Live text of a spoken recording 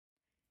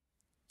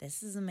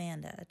This is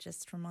Amanda,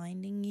 just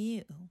reminding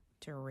you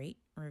to rate,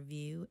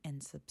 review,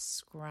 and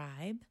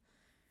subscribe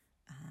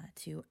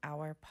to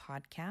our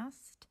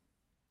podcast,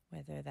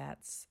 whether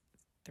that's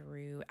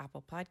through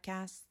Apple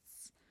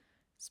Podcasts,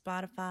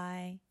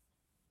 Spotify,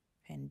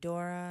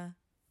 Pandora,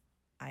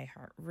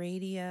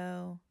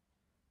 iHeartRadio,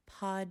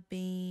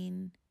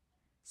 Podbean,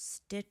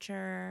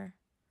 Stitcher,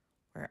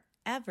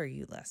 wherever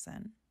you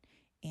listen.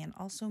 And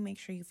also make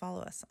sure you follow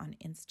us on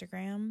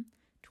Instagram,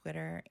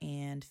 Twitter,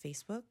 and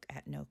Facebook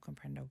at No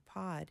Comprendo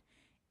Pod.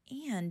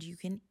 And you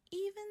can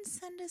even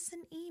send us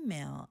an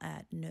email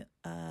at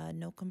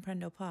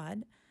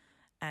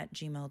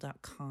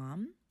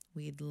nocomprendopod@gmail.com.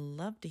 We'd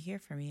love to hear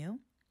from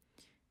you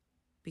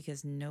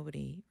because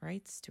nobody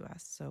writes to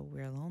us, so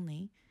we're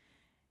lonely.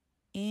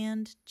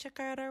 And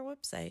check out our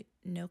website,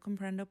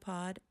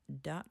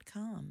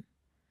 nocomprendopod.com.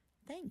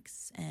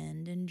 Thanks,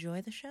 and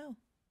enjoy the show.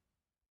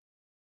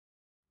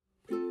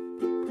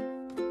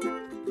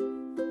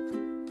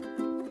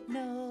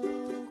 No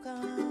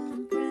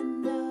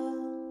comprendo.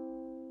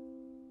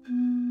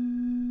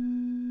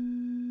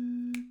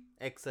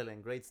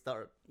 Excellent. Great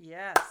start.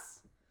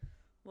 Yes.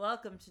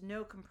 Welcome to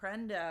No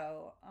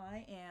Comprendo.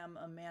 I am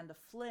Amanda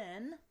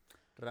Flynn.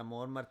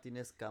 Ramon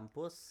Martinez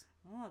Campos.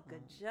 Oh,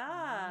 good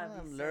job.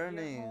 I'm You said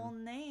learning. your whole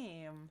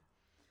name.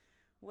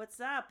 What's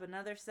up?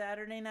 Another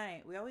Saturday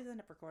night. We always end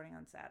up recording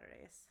on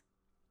Saturdays.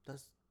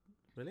 That's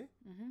really?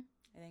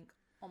 I think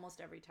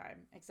almost every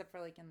time, except for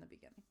like in the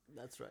beginning.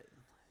 That's right.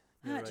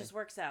 It You're right. just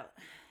works out.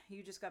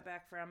 You just got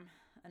back from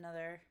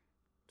another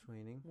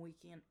Training.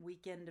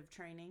 weekend of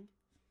training.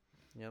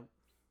 Yep.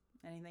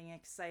 Anything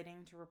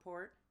exciting to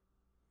report?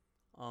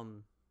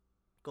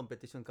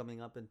 Competition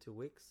coming up in 2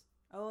 weeks.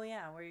 Oh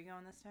yeah, where are you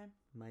going this time?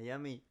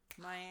 Miami.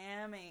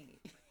 Miami.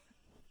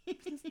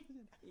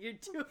 You're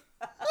too.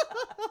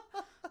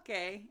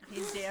 Okay,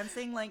 he's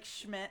dancing like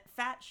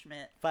Fat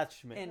Schmidt Fat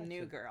Schmidt. in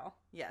New Girl.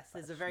 Yes,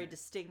 there's a very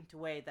distinct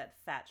way that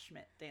Fat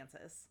Schmidt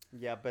dances.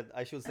 Yeah, but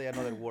I should say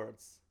another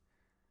words.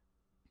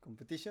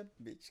 Competition,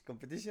 beach.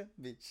 Competition,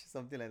 beach.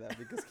 Something like that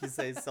because he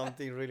says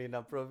something really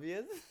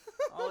inappropriate.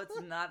 Oh, it's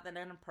not that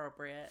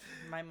inappropriate.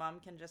 My mom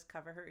can just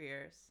cover her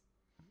ears.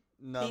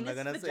 No, I'm not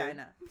gonna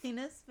vagina.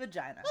 Penis,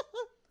 vagina.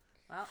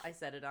 Well, I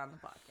said it on the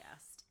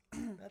podcast.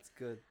 say. That's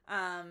good.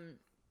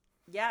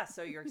 Yeah,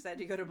 so you're excited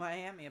to go to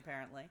Miami,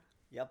 apparently.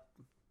 Yep.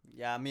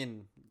 Yeah, I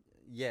mean,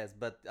 yes,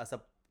 but as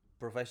a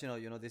professional,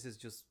 this is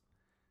just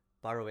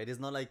part of it. It's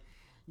not like,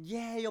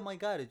 yay, oh my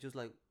God. It's just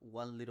like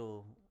one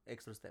little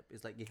extra step.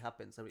 It's like it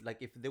happens.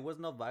 Like if there was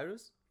no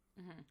virus,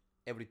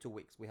 every 2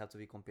 weeks we have to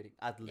be competing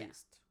at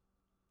least.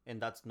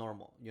 And that's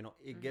normal.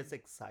 It gets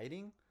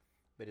exciting,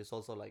 but it's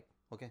also like,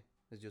 okay,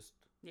 it's just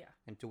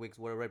in 2 weeks,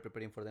 we're already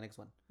preparing for the next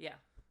one. Yeah.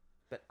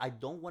 But I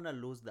don't want to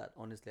lose that,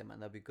 honestly,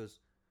 Amanda, because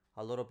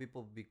a lot of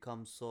people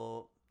become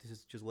so, this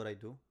is just what I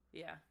do.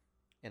 Yeah.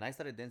 And I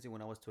started dancing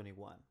when I was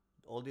 21.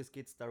 All these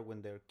kids start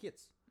when they're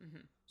kids.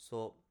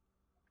 So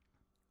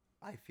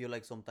I feel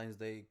like sometimes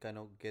they kind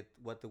of get,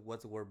 what's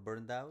the word,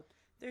 burned out?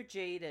 They're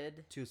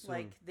jaded. Too soon.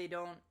 Like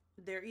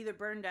they're either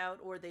burned out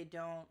or they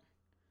don't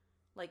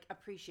like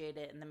appreciate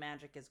it and the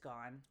magic is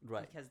gone.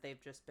 Right. Because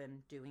they've just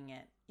been doing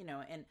it,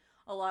 and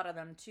a lot of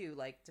them too,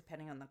 like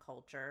depending on the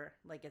culture,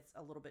 like it's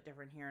a little bit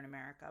different here in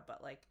America,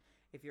 but like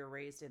if you're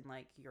raised in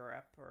like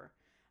Europe or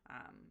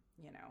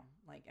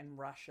like in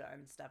Russia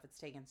and stuff, it's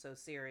taken so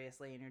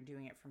seriously and you're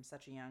doing it from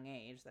such a young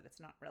age that it's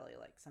not really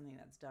like something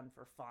that's done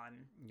for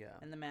fun. Yeah.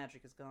 And the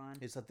magic is gone.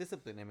 It's a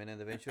discipline, I mean,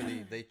 and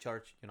eventually they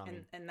charge,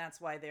 And that's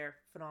why they're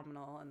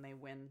phenomenal and they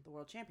win the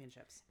world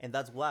championships. And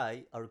that's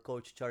why our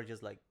coach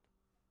charges like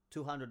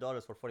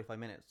 $200 for 45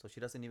 minutes. So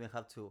she doesn't even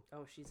have to.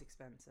 Oh, she's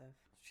expensive.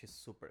 She's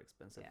super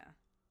expensive. Yeah.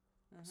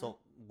 So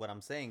what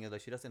I'm saying is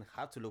that she doesn't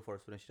have to look for a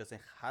student. She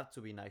doesn't have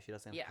to be nice. She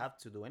doesn't have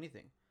to do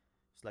anything.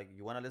 It's like,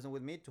 you want to listen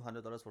with me?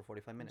 $200 for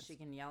 45 minutes. And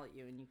she can yell at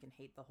you and you can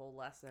hate the whole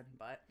lesson,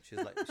 but she's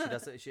like, she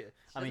doesn't. She's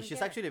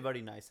care. actually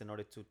very nice in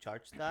order to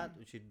charge that.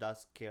 She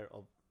does care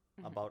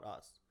about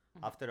us.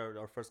 After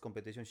our first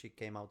competition, she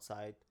came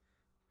outside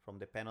from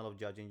the panel of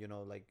judging.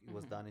 Like it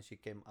was done, and she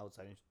came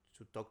outside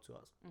to talk to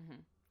us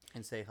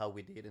and say how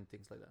we did and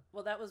things like that.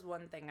 Well, that was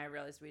one thing I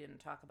realized we didn't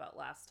talk about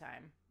last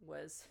time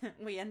was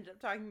we ended up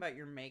talking about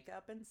your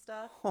makeup and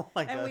stuff. Oh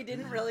my God. And we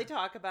didn't really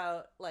talk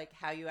about like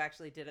how you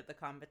actually did at the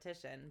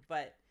competition,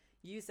 but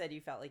you said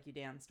you felt like you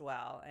danced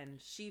well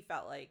and she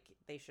felt like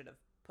they should have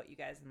put you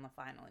guys in the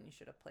final and you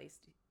should have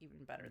placed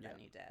even better than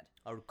you did.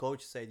 Our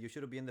coach said you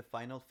should be in the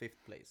final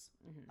 5th place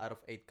out of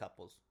 8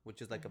 couples,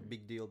 which is like a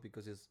big deal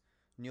because it's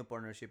new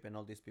partnership and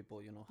all these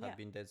people, have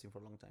been dancing for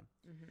a long time.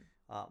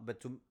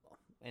 But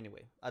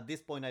anyway, at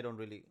this point, I don't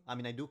really, I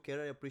do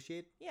care, I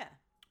appreciate. Yeah.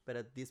 But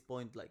at this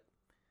point, like,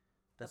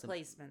 the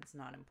placement's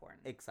not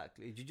important.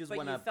 Exactly. You just but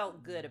want to. You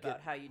felt good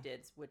about how you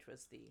did, which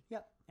was the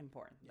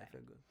important thing. I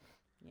feel good.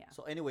 Yeah.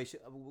 So anyway,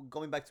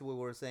 going back to what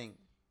we were saying,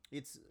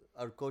 it's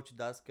our coach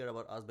does care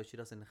about us, but she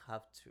doesn't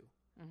have to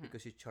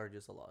because she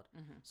charges a lot.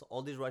 So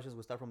all these Russians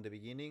will start from the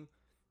beginning.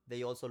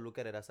 They also look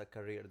at it as a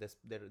career.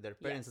 Their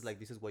parents is like,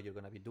 this is what you're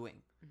gonna be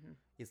doing.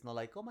 It's not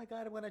like, oh my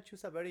God, I'm gonna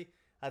choose a very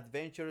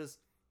adventurous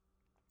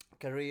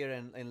career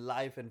and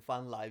life and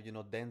fun life,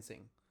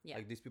 dancing. Yeah.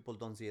 Like these people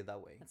don't see it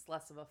that way. It's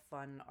less of a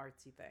fun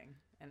artsy thing,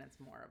 and it's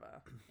more of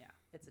a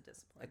it's a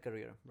discipline. A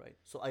career, right?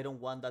 So I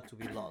don't want that to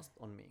be lost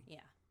on me. Yeah.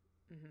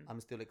 Mm-hmm.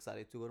 I'm still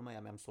excited to go to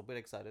Miami. I'm super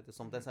excited.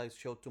 Sometimes I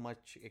show too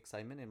much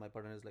excitement, and my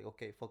partner is like,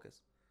 "Okay,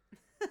 focus."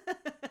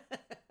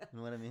 You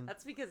know what I mean?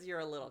 That's because you're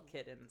a little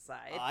kid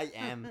inside. I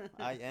am.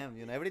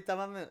 Every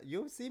time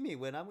you see me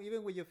when I'm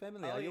even with your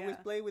family, Oh, I always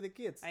yeah. play with the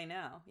kids. I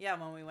know. Yeah,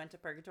 when we went to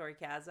Purgatory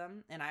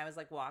Chasm, and I was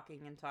like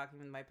walking and talking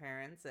with my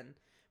parents, and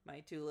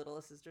my two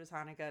little sisters,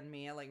 Hanukkah and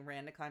Mia, like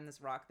ran to climb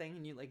this rock thing,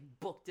 and you like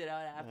booked it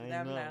out after I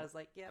them, and I know. was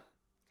like, "Yep,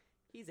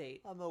 he's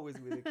 8." I'm always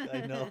with the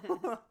I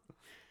know.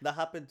 That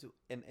happened to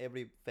in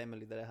every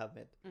family that I have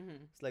met.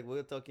 Mm-hmm. It's like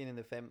we're talking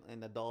in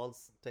the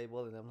dolls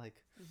table, and I'm like,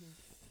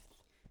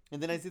 Mm-hmm.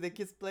 and then I see the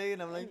kids play,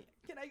 and I'm like,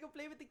 "Can I go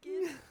play with the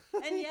kids?"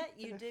 And yet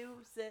you do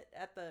sit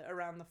at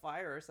around the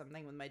fire or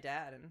something with my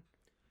dad and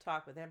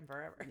talk with him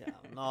forever. yeah,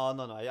 no.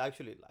 I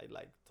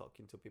like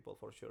talking to people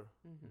for sure.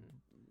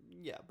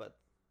 Mm-hmm. Yeah, but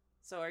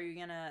So are you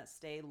gonna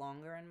stay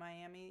longer in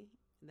Miami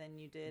than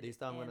you did? this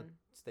time I'm gonna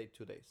stay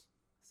 2 days.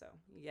 So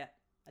you get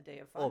a day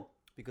of fun. Oh,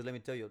 because let me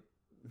tell you,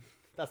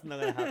 that's not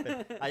gonna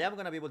happen. I am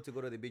gonna be able to go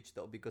to the beach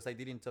though, because I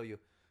didn't tell you.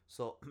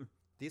 So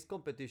this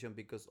competition,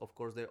 because of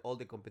course all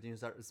the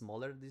competitions are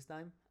smaller this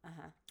time.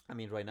 Uh-huh. I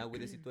mean, right now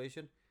with the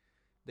situation,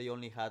 they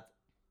only had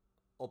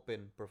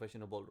open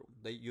professional ballroom.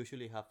 They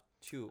usually have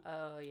two,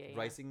 Oh yeah.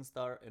 Rising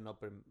Star and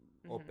Mhm.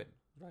 open,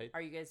 right?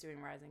 Are you guys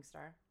doing Rising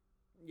Star?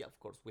 Yeah, of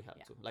course we have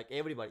Yeah. to. Like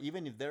everybody,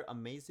 even if they're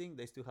amazing,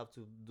 they still have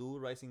to do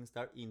Rising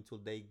Star until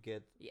they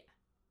get Yeah.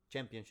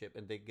 championship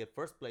and they get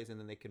first place, and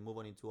then they can move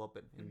on into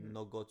open and Mhm.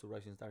 not go to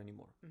Rising Star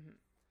anymore. Mm-hmm.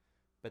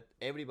 But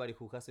everybody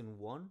who hasn't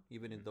won,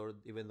 even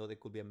though they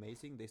could be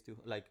amazing, they still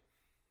like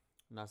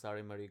Nazar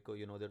and Mariko.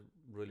 They're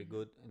really Mhm.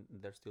 good,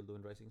 and they're still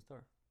doing Rising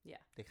Star. Yeah.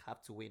 They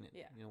have to win it.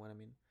 Yeah. You know what I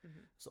mean? Mm-hmm.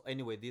 So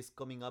anyway, this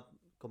coming up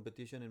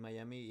competition in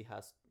Miami, it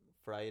has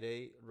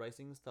Friday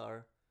Rising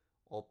Star,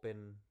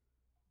 open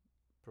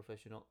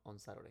professional on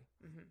Saturday.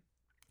 Mm-hmm.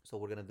 So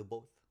we're gonna do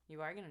both.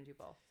 You are gonna do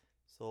both.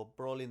 So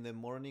probably in the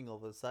morning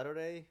of a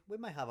Saturday, we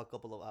might have a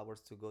couple of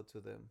hours to go to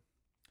the.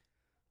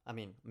 I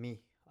mean,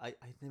 me. I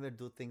never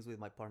do things with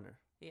my partner.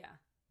 Yeah.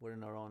 We're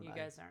in our own. You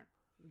guys aren't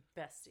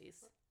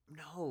besties.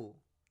 No.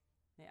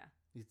 Yeah.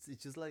 It's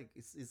just like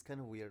it's kind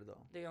of weird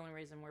though. The only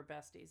reason we're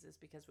besties is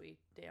because we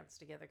dance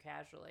together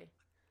casually.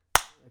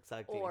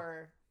 Exactly.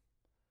 Or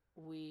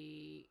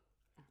the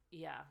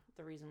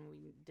reason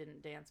we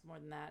didn't dance more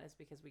than that is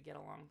because we get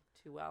along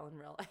too well in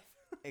real life.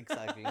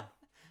 Exactly.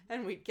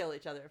 And we'd kill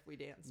each other if we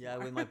danced. Yeah,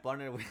 more. with my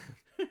partner.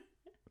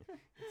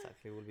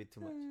 Exactly, it will be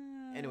too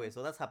much. Anyway,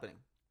 so that's happening.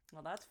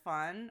 Well, that's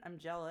fun. I'm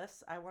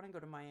jealous. I want to go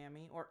to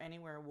Miami or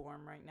anywhere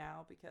warm right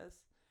now because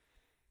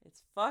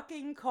it's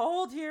fucking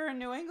cold here in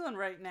New England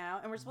right now,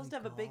 and we're supposed to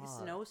have a big God.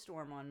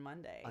 snowstorm on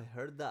Monday. I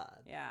heard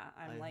that. Yeah,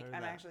 I I'm heard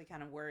that. actually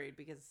kind of worried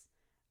because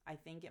I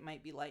think it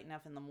might be light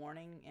enough in the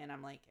morning, and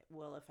I'm like,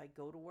 well, if I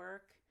go to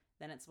work,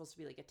 then it's supposed to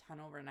be like a ton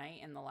overnight.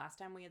 And the last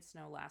time we had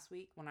snow last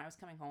week, when I was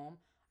coming home,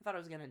 I thought I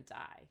was gonna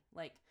die.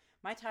 Like,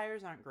 my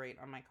tires aren't great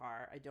on my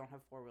car. I don't have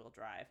 4-wheel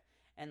drive,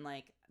 and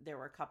like there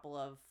were a couple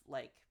of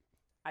like.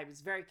 I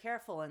was very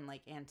careful and like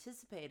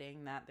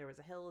anticipating that there was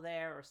a hill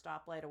there or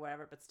stoplight or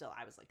whatever, but still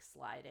I was like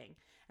sliding.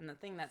 And the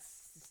thing that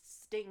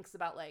stinks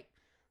about like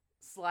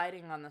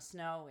sliding on the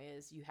snow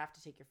is you have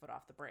to take your foot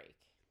off the brake,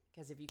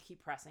 because if you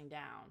keep pressing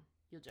down,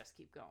 you'll just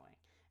keep going.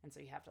 And so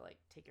you have to like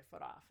take your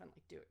foot off and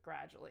like do it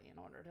gradually in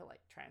order to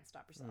like try and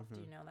stop yourself. Do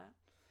you know that?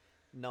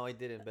 No, I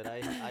didn't, but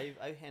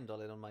I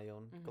handle it on my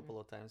own a Mhm. couple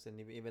of times, and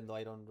even though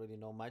I don't really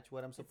know much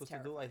what I'm supposed to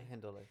do, I terrifying.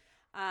 handle it.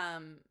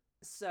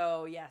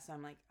 So yeah, so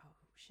I'm like, oh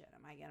shit,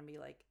 am I gonna be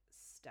like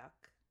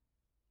stuck?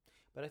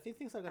 But I think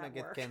things are gonna At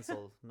get work.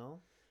 canceled, no?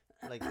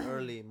 Like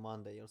early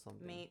Monday or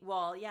something.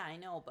 Well, yeah, I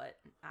know, but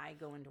I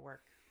go into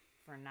work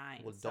for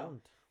 9. Well, so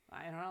don't.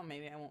 I don't know.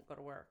 Maybe I won't go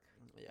to work.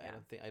 Yeah, Yeah.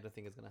 I don't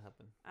think it's gonna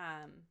happen.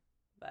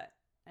 But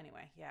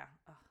anyway, yeah.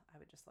 I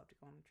would just love to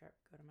go on a trip,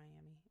 go to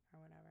Miami or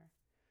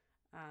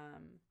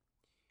whatever.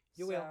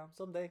 You so, will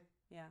someday.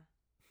 Yeah.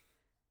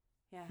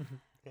 Yeah.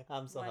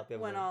 I'm so happy.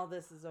 when about all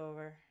this is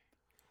over.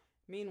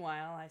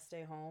 Meanwhile, I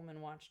stay home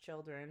and watch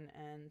children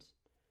and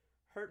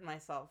hurt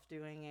myself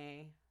doing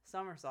a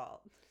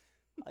somersault. it.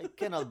 I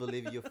cannot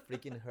believe you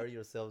freaking hurt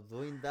yourself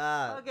doing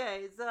that.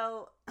 Okay,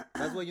 so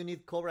That's why you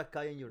need Cobra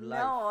Kai in your life.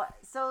 no,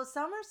 so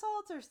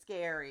somersaults are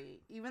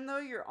scary, even though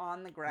you're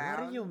on the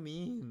ground. What do you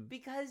mean?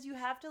 Because you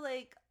have to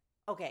like,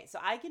 okay, so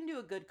I can do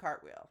a good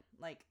cartwheel.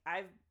 Like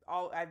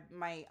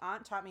my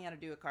aunt taught me how to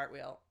do a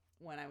cartwheel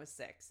when I was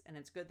 6, and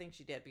it's a good thing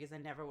she did because I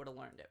never would have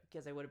learned it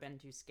because I would have been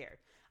too scared.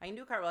 I can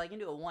do a cartwheel. I can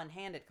do a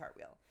one-handed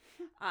cartwheel,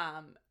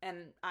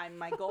 and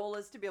my goal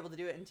is to be able to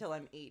do it until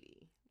I'm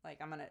 80. Like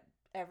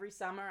every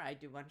summer I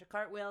do a bunch of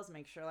cartwheels,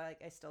 make sure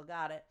like I still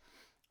got it,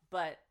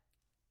 but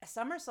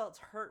somersaults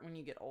hurt when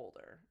you get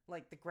older.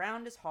 Like the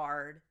ground is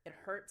hard. It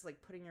hurts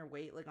like putting your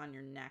weight like on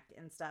your neck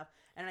and stuff.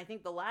 And I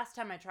think the last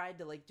time I tried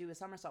to like do a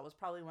somersault was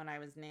probably when I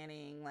was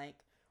nannying like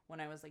when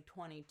I was like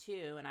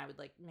 22, and I would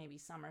like maybe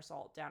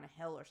somersault down a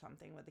hill or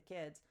something with the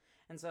kids.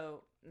 And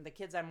so the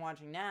kids I'm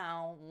watching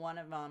now, one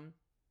of them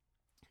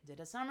did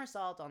a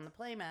somersault on the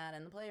playmat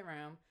in the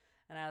playroom.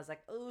 And I was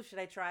like, oh, should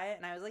I try it?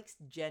 And I was like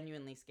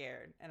genuinely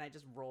scared. And I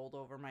just rolled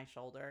over my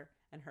shoulder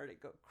and heard it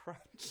go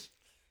crunch.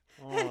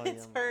 Oh, And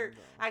it's yeah, hurt.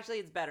 no. Actually,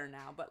 it's better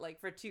now. But like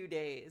for 2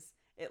 days,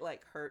 it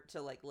like hurt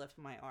to like lift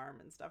my arm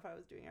and stuff. I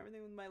was doing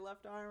everything with my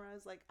left arm. I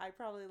was like, I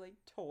probably like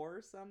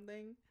tore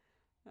something.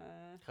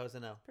 How's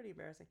it now? Pretty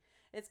embarrassing.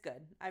 It's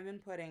good. I've been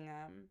putting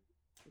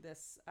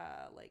this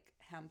like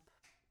hemp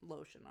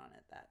lotion on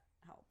it that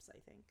helps. I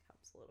think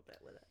helps a little bit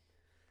with it.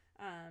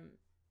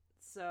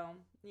 So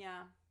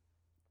yeah,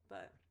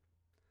 but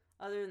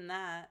other than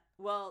that,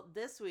 well,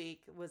 this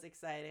week was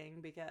exciting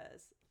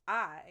because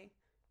I,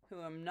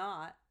 who am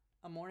not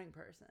a morning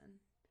person,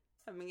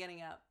 have been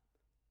getting up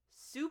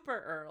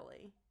super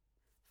early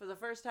for the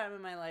first time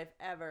in my life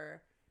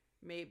ever,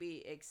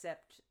 maybe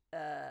except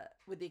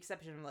with the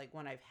exception of like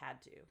when I've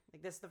had to.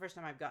 Like this is the first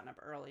time I've gotten up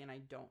early and I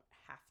don't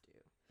have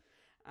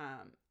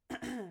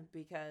to.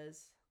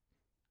 Because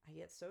I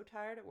get so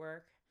tired at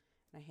work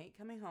and I hate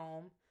coming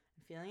home.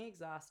 I'm feeling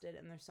exhausted,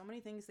 and there's so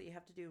many things that you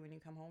have to do when you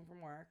come home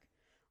from work.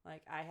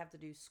 Like I have to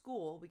do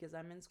school because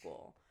I'm in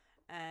school,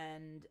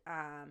 and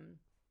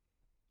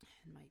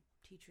my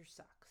teacher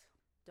sucks.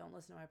 Don't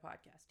listen to my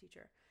podcast,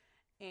 teacher.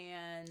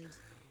 And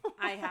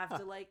I have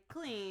to like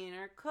clean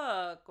or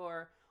cook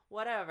or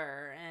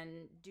whatever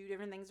and do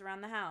different things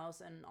around the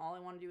house, and all I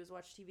want to do is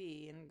watch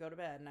TV and go to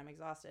bed, and I'm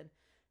exhausted.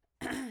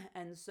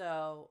 And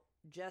so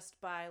just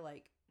by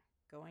like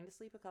going to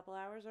sleep a couple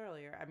hours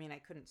earlier, I mean, I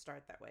couldn't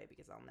start that way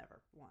because I'll never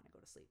want to go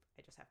to sleep.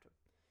 I just have to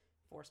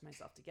force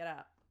myself to get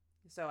up.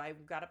 So I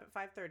got up at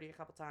 5:30 a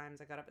couple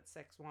times. I got up at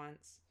 6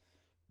 once.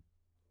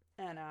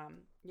 And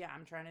yeah,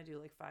 I'm trying to do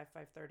like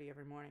 5:30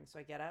 every morning. So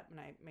I get up and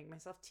I make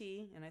myself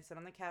tea and I sit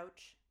on the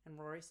couch and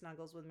Rory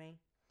snuggles with me.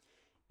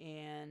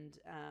 And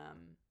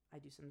I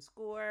do some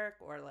schoolwork,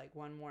 or like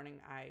one morning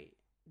I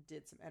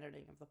did some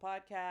editing of the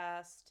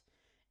podcast.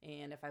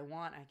 And if I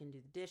want, I can do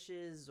the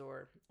dishes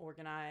or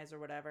organize or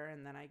whatever.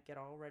 And then I get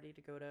all ready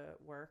to go to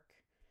work.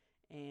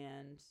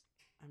 And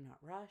I'm not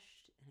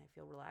rushed and I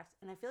feel relaxed.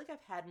 And I feel like I've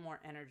had more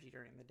energy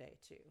during the day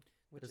too,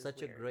 which It's is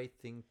such weird. a great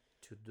thing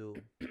to do,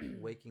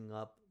 waking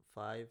up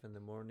 5 in the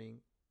morning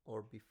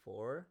or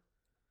before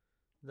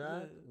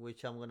that,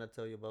 which I'm gonna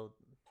tell you about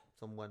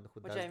someone who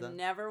Which does I've that.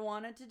 never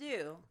wanted to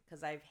do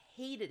because I've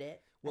hated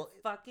it. Well,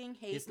 I fucking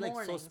hate it's like so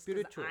mornings 'cause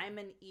spiritual. I'm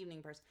an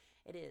evening person.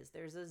 It is.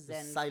 There's a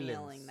zen silence.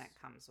 feeling that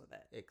comes with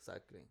it.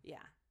 Exactly.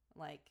 Yeah.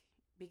 Like,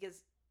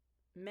 because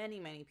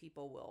many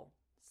people will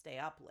stay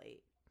up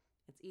late.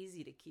 It's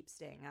easy to keep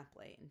staying up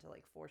late and to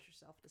like force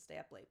yourself to stay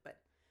up late, but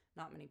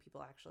not many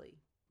people actually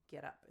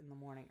get up in the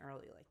morning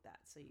early like that.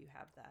 So you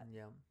have that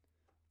Yeah.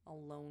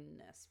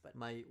 aloneness. But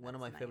One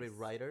of my that's favorite nice.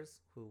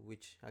 writers,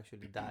 which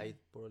actually died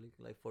probably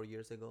like 4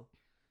 years ago.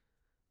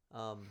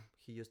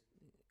 He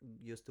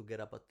used to get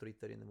up at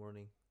 3:30 in the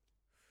morning.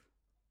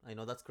 I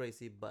know that's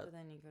crazy, but But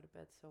then you go to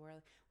bed so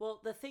early.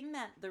 Well,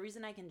 the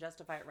reason I can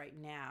justify it right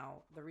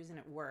now, the reason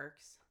it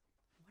works.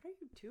 What are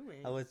you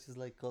doing? I was just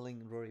like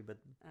calling Rory, but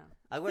Oh.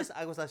 I wasn't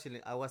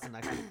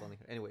actually calling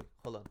her. Anyway,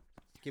 hold on,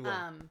 keep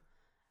going.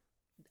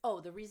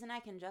 The reason I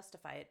can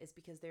justify it is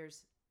because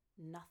there's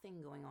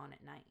nothing going on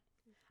at night.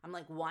 I'm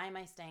like, why am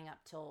I staying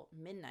up till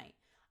midnight?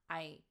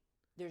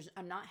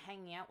 I'm not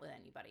hanging out with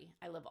anybody.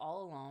 I live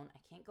all alone. I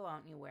can't go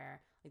out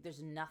anywhere. Like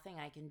there's nothing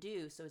I can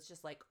do. So it's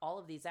just like all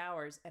of these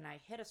hours, and I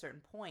hit a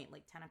certain point,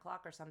 like 10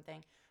 o'clock or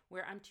something,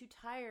 where I'm too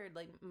tired.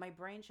 Like my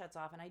brain shuts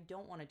off and I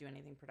don't want to do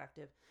anything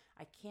productive.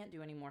 I can't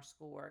do any more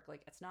schoolwork.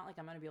 Like it's not like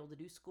I'm going to be able to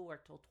do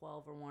schoolwork till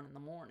 12 or 1 in the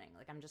morning.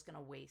 Like I'm just going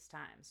to waste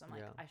time. So I'm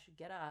like, Yeah. I should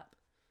get up.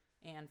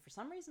 And for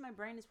some reason, my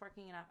brain is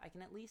working enough. I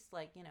can at least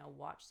like,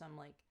 watch some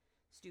like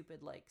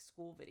stupid like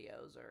school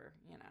videos, or,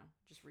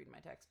 just read my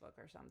textbook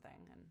or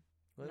something, and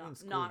What do you mean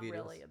school not videos?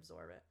 really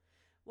absorb it.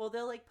 Well,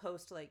 they'll like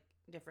post like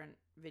different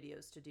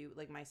videos to do,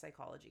 like my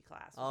psychology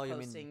class was Oh, you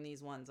mean- posting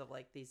these ones of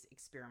like these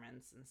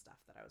experiments and stuff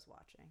that I was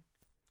watching.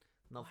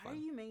 Not Why fun. are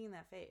you making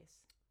that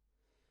face?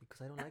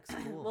 Because I don't like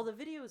school. Well, the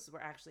videos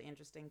were actually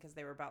interesting because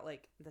they were about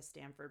like the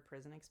Stanford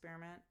prison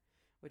experiment,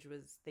 which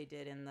was they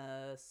did in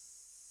the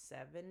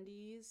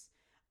 70s.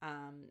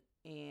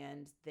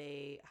 And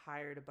they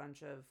hired a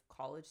bunch of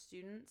college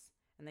students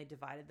and they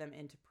divided them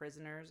into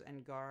prisoners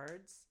and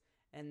guards,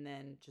 and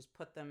then just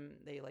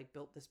they like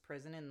built this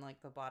prison in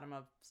like the bottom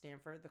of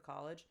Stanford, the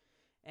college,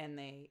 and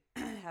they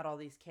had all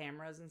these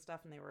cameras and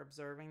stuff, and they were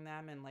observing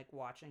them and like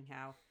watching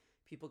how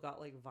people got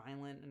like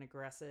violent and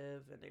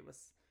aggressive, and it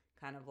was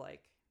kind of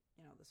like,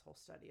 this whole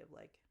study of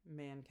like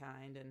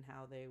mankind and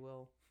how they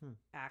will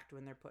act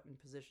when they're put in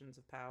positions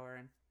of power.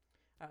 And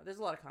there's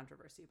a lot of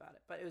controversy about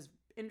it, but it was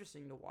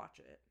interesting to watch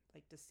it,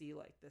 like to see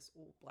like this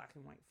old black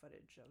and white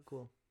footage of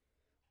Cool.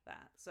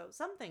 that. So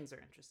some things are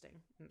interesting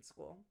in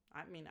school.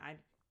 I mean, I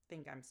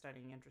think I'm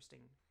studying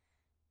interesting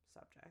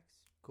subjects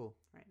Cool.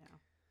 right now.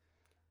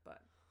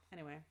 But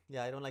anyway,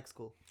 Yeah, I don't like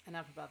school.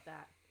 enough about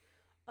that.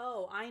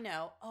 Oh, I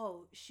know.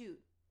 Oh, shoot.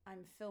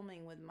 I'm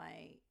filming with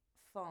my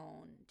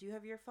phone. Do you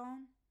have your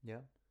phone?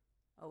 Yeah.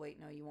 Oh, wait,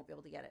 no, you won't be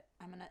able to get it.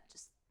 I'm going to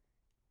just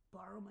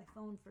borrow my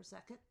phone for a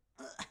second.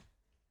 And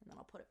then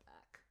I'll put it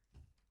back.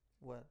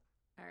 What?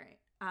 All right.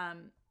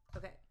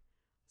 Okay.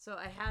 So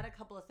I had a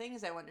couple of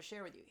things I wanted to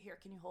share with you. Here,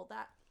 can you hold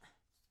that?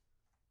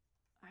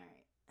 All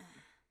right.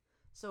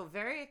 So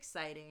very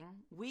exciting.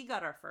 We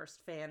got our first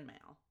fan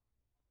mail.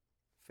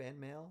 Fan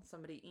mail?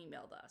 Somebody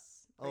emailed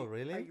us. Oh,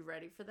 really? Are you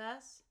ready for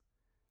this?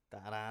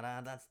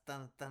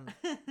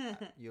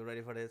 You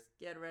ready for this?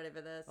 Get ready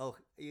for this. Oh,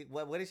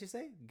 what did she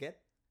say?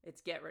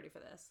 It's get ready for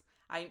this.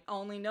 I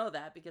only know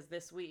that because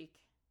this week,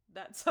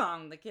 that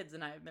song the kids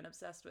and I have been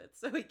obsessed with.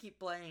 So we keep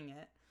playing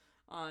it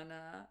on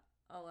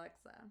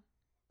Alexa.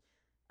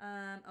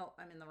 Oh,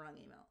 I'm in the wrong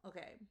email.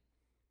 Okay.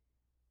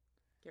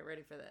 Get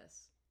ready for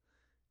this.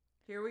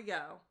 Here we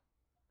go.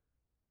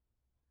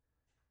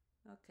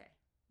 Okay.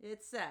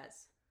 It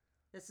says,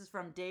 this is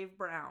from Dave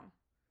Brown.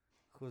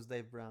 Who's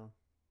Dave Brown?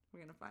 We're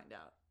going to find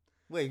out.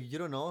 Wait, you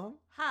don't know him?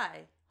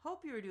 Hi.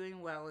 Hope you are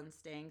doing well and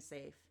staying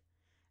safe.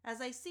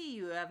 As I see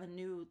you have a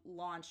new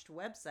launched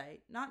website,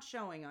 not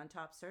showing on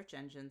top search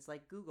engines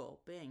like Google,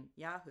 Bing,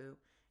 Yahoo.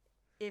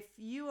 If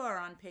you are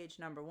on page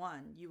number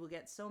 1, you will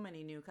get so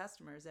many new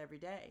customers every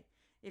day.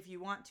 If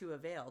you want to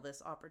avail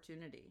this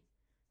opportunity,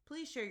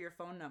 please share your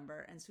phone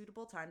number and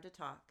suitable time to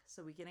talk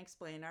so we can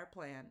explain our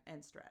plan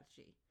and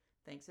strategy.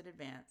 Thanks in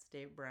advance,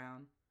 Dave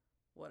Brown.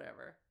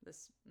 Whatever.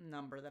 This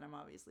number that I'm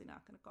obviously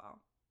not going to call.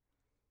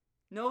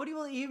 Nobody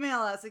will email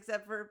us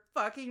except for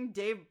fucking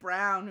Dave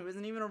Brown, who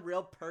isn't even a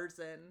real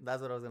person.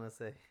 That's what I was going to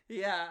say.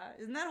 Yeah.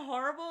 Isn't that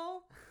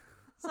horrible?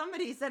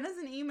 Somebody send us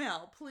an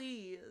email,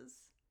 please.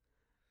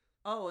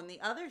 Oh, and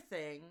the other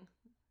thing,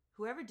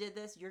 whoever did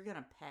this, you're going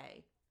to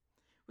pay.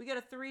 We got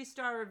a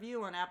 3-star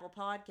review on Apple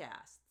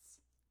Podcasts.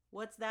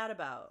 What's that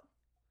about?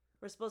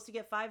 We're supposed to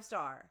get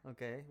 5-star.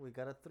 Okay, we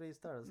got a 3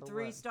 stars. So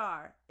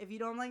 3-star. If you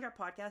don't like our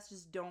podcast,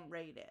 just don't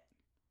rate it.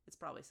 It's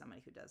probably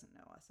somebody who doesn't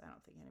know us. I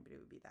don't think anybody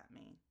would be that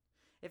mean.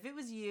 If it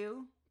was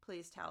you,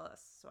 please tell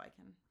us so I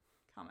can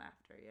come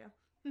after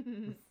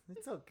you.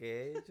 It's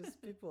okay. Just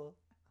people.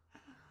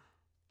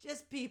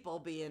 Just people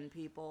being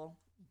people.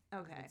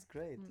 Okay. It's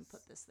great. Let me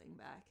put this thing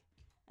back.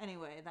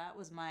 Anyway, that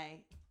was my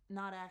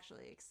not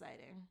actually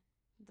exciting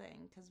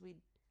thing because we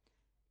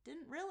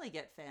didn't really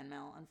get fan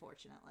mail,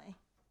 unfortunately.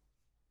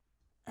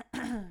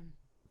 Is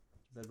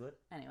that good?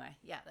 Anyway,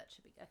 yeah, that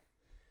should be good.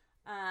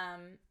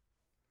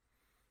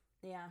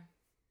 Yeah.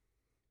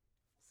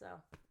 So,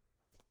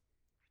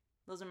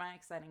 those are my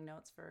exciting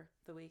notes for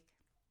the week.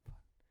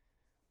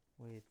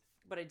 Wait.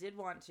 But I did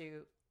want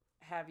to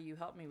have you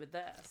help me with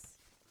this.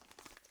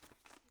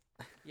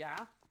 Yeah?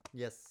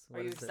 Yes.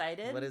 Are you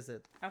excited? What is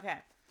it? Okay.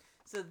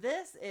 So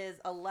this is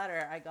a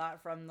letter I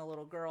got from the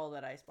little girl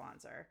that I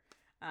sponsor.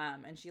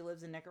 And she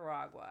lives in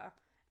Nicaragua.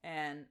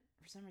 And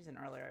for some reason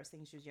earlier I was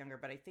thinking she was younger,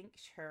 but I think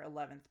her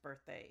 11th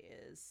birthday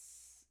is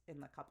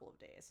in a couple of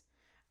days.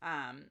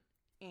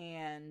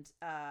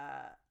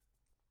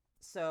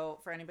 So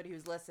for anybody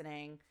who's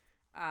listening,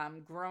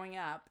 growing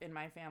up in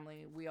my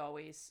family, we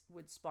always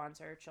would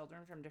sponsor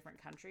children from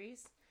different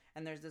countries.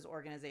 And there's this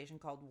organization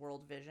called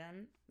World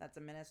Vision. That's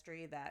a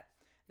ministry that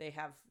they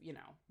have,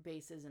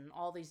 bases in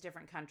all these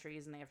different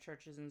countries, and they have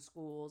churches and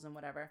schools and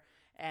whatever.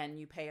 And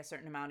you pay a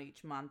certain amount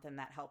each month, and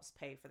that helps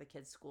pay for the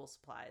kids' school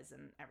supplies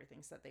and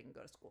everything so that they can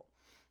go to school.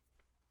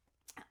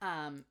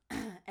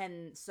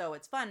 And so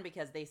it's fun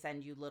because they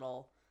send you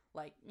little,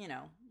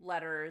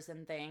 letters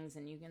and things,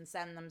 and you can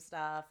send them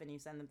stuff, and you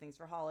send them things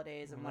for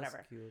holidays and whatever.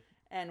 That's cute.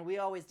 And we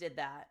always did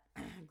that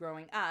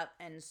growing up.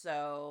 And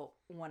so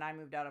when I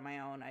moved out on my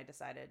own, I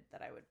decided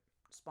that I would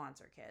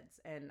sponsor kids.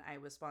 And I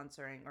was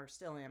sponsoring, or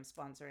still am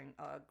sponsoring,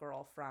 a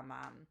girl from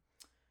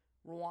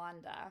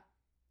Rwanda.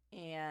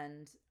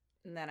 And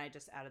then I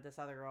just added this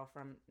other girl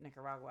from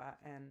Nicaragua.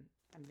 And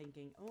I'm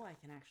thinking, I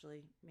can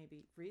actually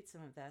maybe read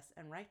some of this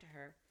and write to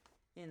her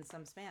in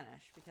some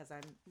Spanish because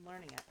I'm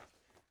learning it.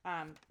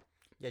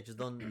 Yeah, just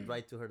don't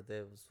write to her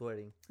the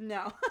swearing.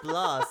 No.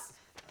 Plus,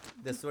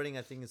 the swearing,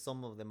 I think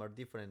some of them are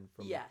different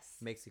from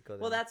Mexico.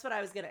 Well, that's what I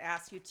was going to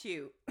ask you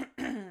too.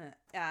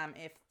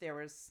 If there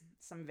was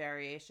some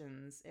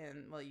variations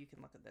in, you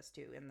can look at this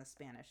too, in the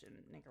Spanish in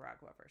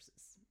Nicaragua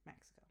versus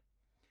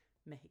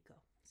Mexico,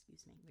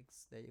 excuse me.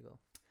 There you go.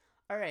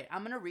 All right,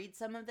 I'm going to read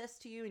some of this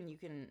to you and you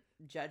can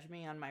judge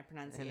me on my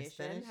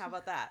pronunciation. How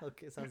about that?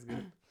 Okay, sounds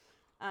good.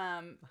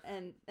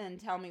 And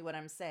tell me what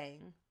I'm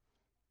saying.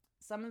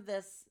 Some of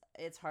this,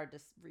 it's hard to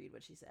read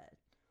what she said.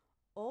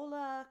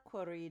 Hola,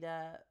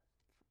 querida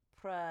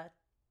Praticino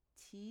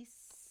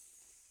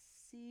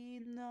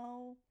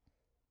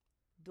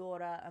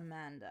Dora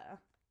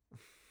Amanda.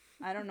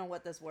 I don't know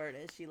what this word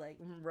is. She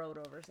wrote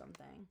over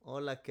something.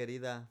 Hola,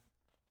 querida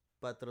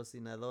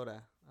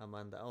patrocinadora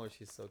Amanda. Oh,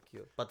 she's so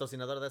cute.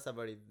 Patrocinadora, that's a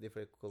very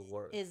difficult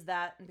word. Is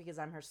that because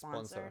I'm her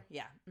sponsor?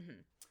 Yeah.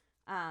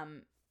 Mm-hmm.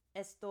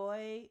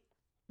 Estoy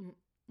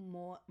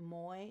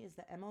muy, is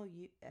the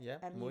M-O-U, yeah,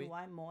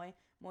 M-U-Y,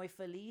 muy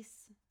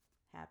feliz,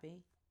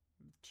 happy,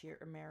 cheer,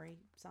 or merry,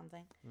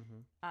 something.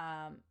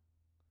 Mm-hmm.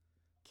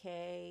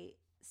 Que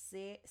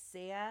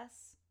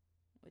seas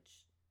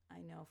which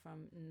I know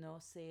from No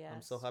Seas.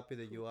 I'm so happy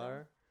that you Puto.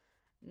 are.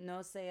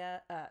 No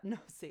seas,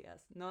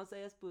 no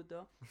seas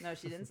puto. No,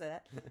 she didn't say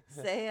that.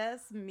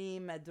 Seas mi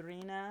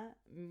madrina,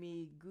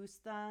 me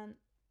gustan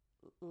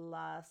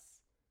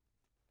las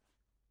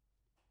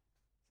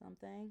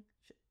something.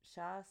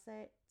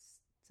 Chase,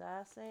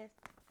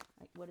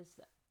 like what is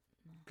that?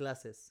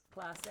 Classes.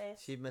 Clases.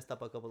 She messed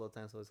up a couple of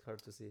times, so it's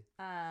hard to see.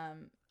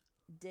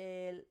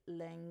 De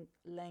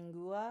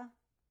lengua,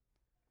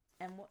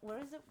 and what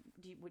is it?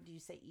 Do you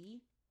say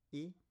e?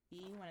 E.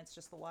 E when it's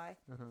just the y.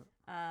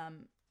 Uh-huh.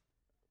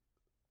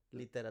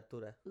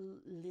 Literatura.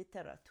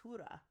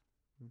 Literatura.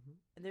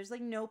 Mm-hmm. There's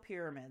like no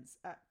pyramids.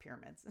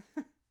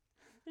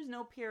 There's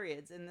no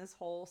periods in this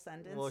whole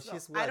sentence. Well, so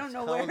she's what? I don't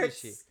know How where old is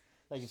she?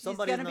 Like if she's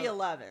somebody's gonna be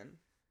 11.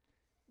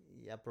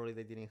 Yeah, probably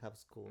they didn't have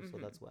school, so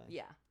that's why.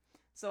 Yeah.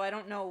 So I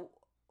don't know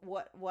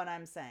what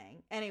I'm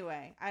saying.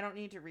 Anyway, I don't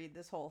need to read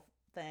this whole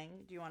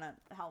thing. Do you want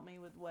to help me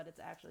with what it's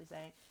actually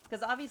saying?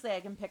 Because obviously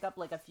I can pick up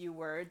like a few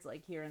words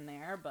like here and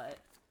there, but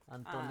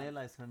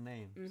Antonella is her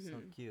name.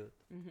 So cute.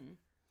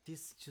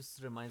 This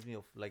just reminds me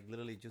of like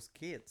literally just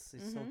kids.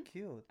 It's so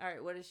cute. All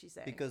right, what does she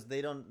say? Because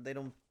they don't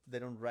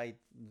write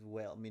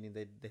well, meaning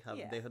they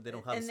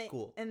don't have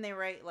school. And they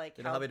write like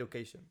they don't have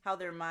education. How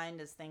their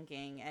mind is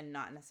thinking and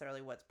not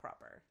necessarily what's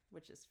proper,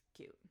 which is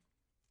cute.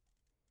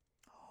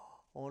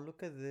 Oh,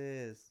 look at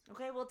this.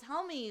 Okay, well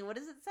tell me, what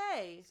does it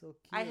say? So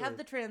cute. I have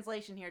the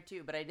translation here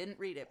too, but I didn't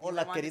read it.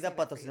 Hola, querida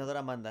patrocinadora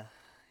Amanda.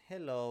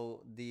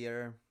 Hello,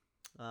 dear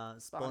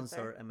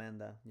sponsor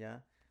Amanda. Yeah.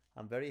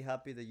 I'm very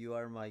happy that you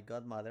are my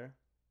godmother.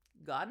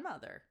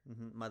 Godmother.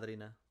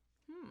 Madrina.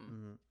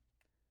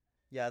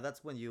 Yeah,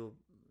 that's when you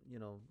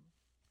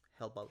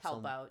help out.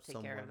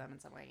 Take care of them in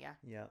some way. Yeah.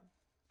 Yeah.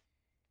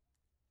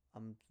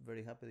 I'm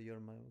very happy that you're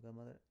my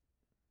godmother.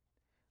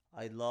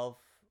 I love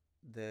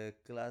the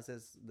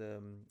classes,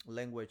 the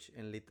language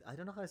and I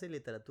don't know how to say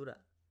literatura.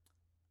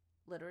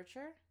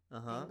 Literature.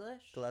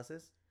 English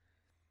classes.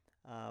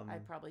 I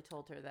probably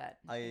told her that.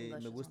 Me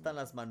gustan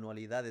las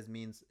manualidades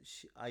means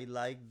I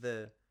like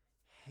the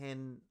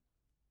hand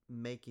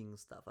making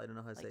stuff. I don't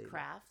know how to say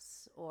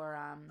crafts or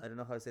I don't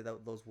know how to say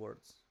those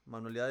words.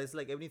 Manualidades is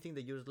like everything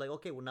that you're just like,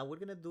 okay, well now we're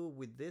gonna do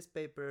with this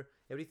paper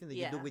everything that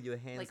you do with your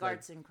hands, like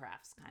arts and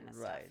crafts kind of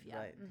stuff. Yeah.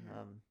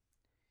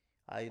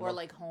 Right. Or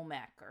like home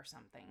ec or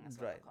something. That's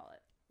what I call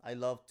it. I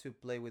love to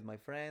play with my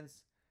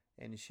friends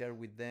and share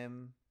with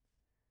them.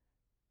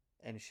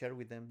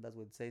 That's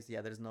what it says.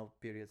 Yeah, there's no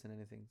periods in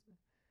anything.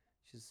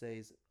 She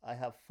says, I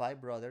have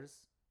 5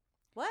 brothers.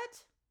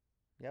 What?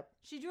 Yep.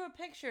 She drew a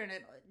picture and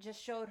it just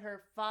showed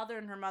her father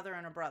and her mother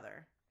and a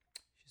brother.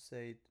 She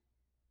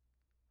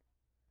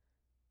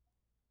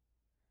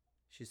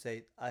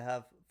said, I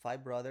have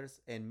 5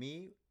 brothers and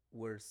me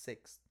were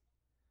 6th.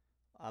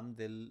 I'm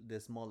the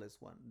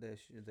smallest one,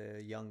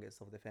 the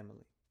youngest of the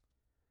family.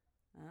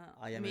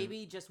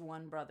 Maybe just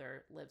one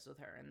brother lives with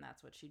her, and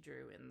that's what she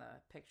drew in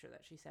the picture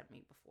that she sent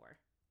me before.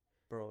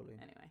 Probably.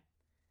 Anyway.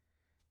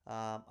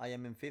 I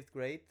am in 5th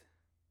grade.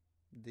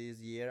 This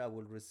year I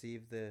will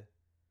receive the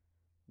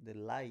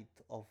light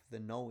of the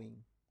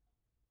knowing.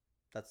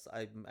 That's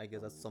I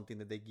guess that's something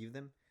that they give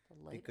them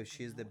because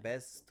she's the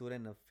best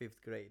student of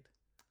 5th grade.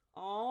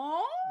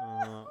 Oh,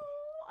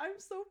 I'm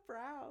so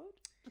proud.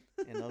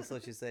 And also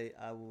she say,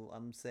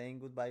 I'm saying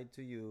goodbye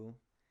to you,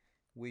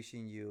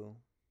 wishing you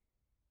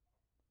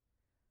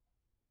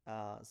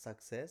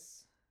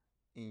success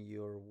in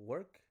your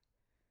work.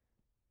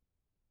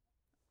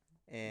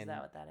 And is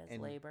that what that is?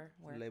 Labor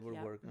work. Labor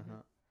work.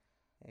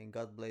 And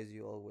God bless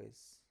you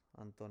always,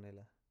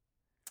 Antonella.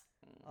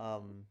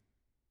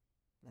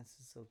 This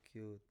is so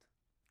cute.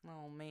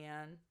 Oh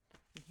man.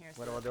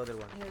 What about the other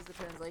one? Here's the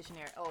translation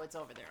here. Oh, it's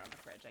over there on the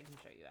fridge. I can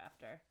show you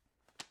after.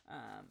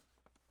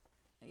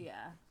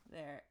 Yeah,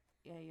 there.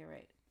 Yeah, you're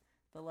right.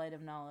 The light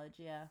of knowledge.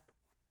 Yeah,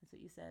 that's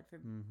what you said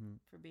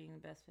for being the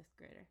best 5th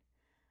grader.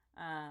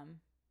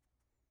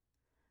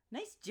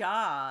 Nice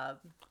job.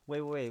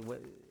 Wait.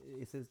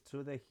 Is it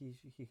true that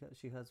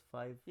she has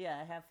 5? Yeah,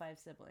 I have 5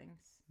 siblings.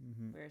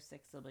 We're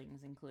 6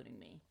 siblings, including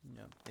me.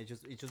 Yeah,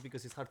 it's just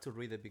because it's hard to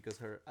read it because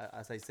her,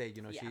 as I say,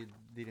 she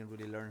didn't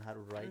really learn how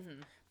to write.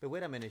 But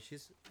wait a minute,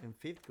 she's in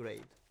 5th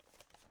grade.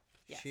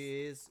 Yes.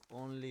 She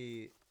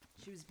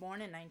was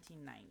born in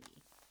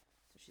 1990,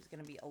 so she's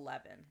gonna be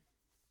 11.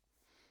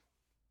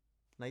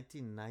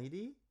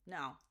 1990?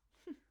 No.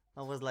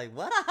 I was like,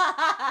 what?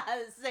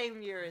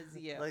 Same year as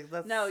you. Like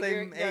that's no,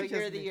 same age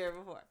you're as the me. year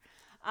before.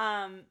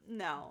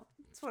 No,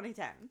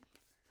 2010.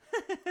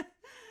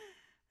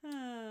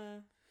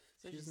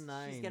 So she's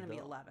 9. She's gonna be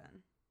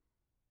 11.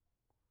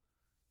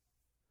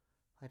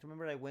 I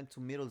remember I went to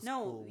middle school.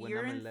 No, when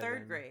you're I'm in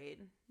 3rd grade.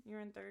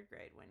 You're in 3rd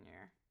grade when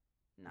you're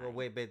 9. Well,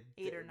 wait, but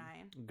 8 or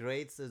 9.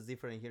 Grades is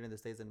different here in the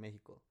States and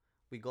Mexico.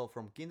 We go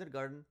from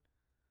kindergarten,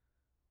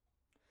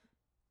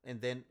 and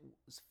then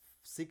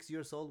 6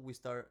 years old we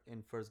start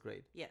in 1st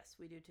grade. Yes,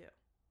 we do too.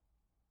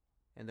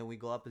 And then we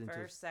go up into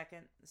first,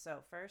 second,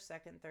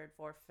 3rd,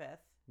 4th,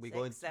 5th. We 6,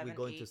 go into 7, we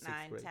go 8, into 6th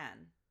 9, grade. 10.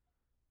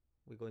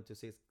 We go into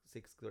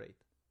 6th grade,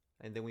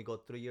 and then we go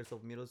 3 years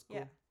of middle school.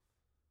 Yeah.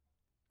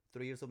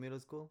 3 years of middle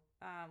school.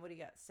 What do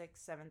you got?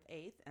 6th, 7th,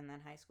 8th, and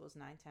then high school is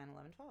 9, 10,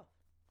 11, 12.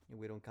 And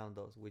we don't count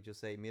those. We just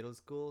say middle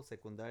school,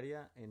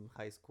 secundaria, and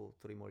high school.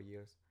 3 more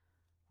years.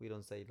 We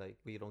don't say like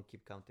we don't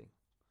keep counting.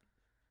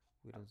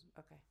 We don't.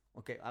 Okay.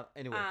 Okay.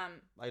 Anyway,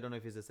 I don't know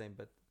if it's the same,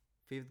 but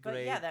fifth But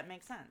grade. yeah, that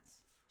makes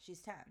sense.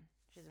 She's 10.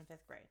 She's in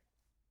 5th grade.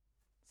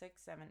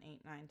 6, 7,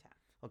 8, 9, 10.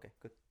 Okay.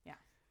 Good.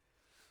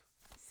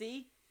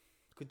 See?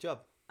 Good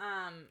job.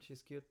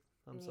 She's cute.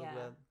 I'm so yeah.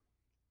 glad.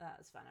 That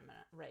was fun. I'm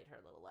gonna write her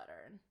a little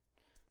letter and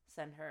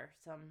send her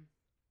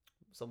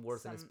Some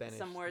words in Spanish.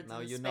 Some words now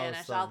in you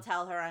Spanish. Know I'll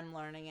tell her I'm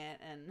learning it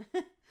and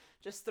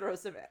just throw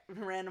some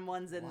random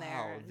ones in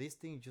there. Wow, this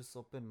thing just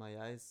opened my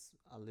eyes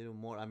a little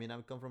more. I mean, I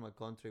come from a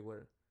country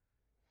where,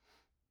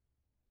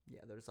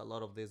 yeah, there's a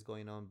lot of this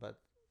going on. But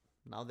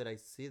now that I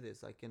see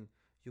this,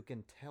 you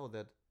can tell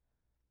that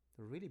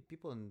really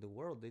people in the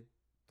world, they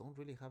don't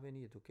really have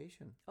any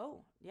education.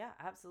 Oh yeah,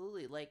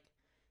 absolutely. Like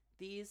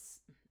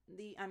these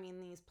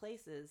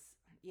places,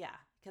 yeah,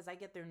 because I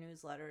get their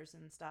newsletters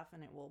and stuff,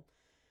 and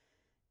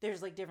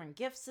there's like different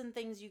gifts and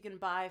things you can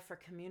buy for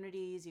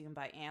communities. You can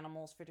buy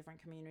animals for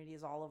different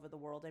communities all over the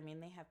world. I mean,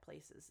 they have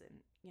places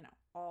in,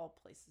 all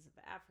places of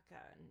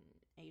Africa and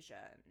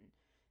Asia and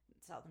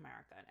South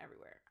America and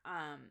everywhere.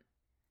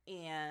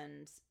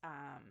 And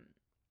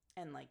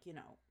like,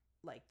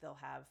 like they'll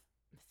have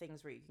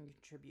things where you can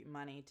contribute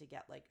money to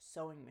get like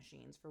sewing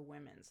machines for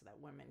women so that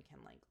women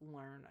can like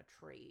learn a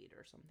trade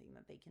or something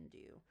that they can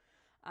do.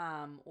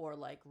 Or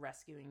like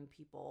rescuing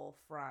people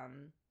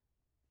from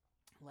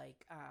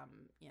like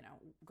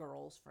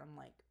girls from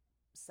like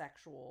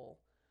sexual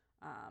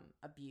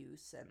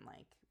abuse and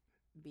like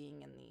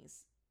being in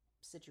these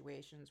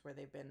situations where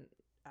they've been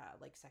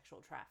like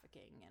sexual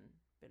trafficking and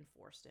been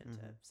forced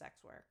into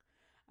sex work.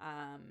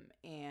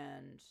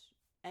 And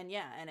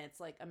it's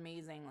like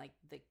amazing, like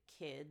the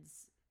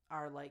kids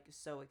are like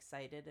so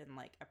excited and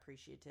like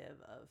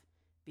appreciative of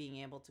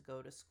being able to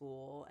go to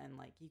school, and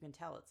like you can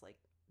tell it's like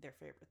their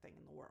favorite thing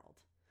in the world.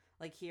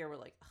 Like here we're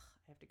like, I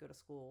have to go to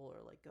school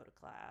or like go to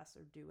class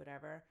or do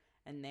whatever,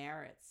 and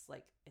there it's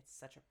like it's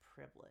such a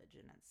privilege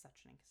and it's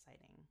such an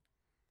exciting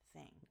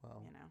thing.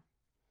 Wow.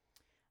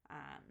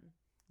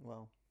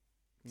 Well,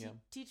 yeah.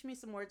 Teach me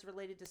some words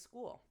related to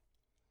school.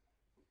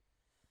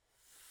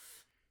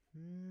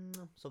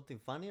 Something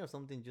funny or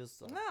something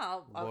just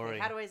no. Okay.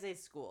 Boring. How do I say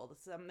school?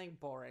 Something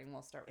boring.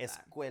 We'll start with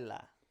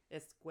Escuela.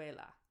 that.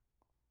 Escuela.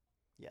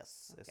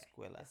 Yes, okay.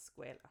 Escuela.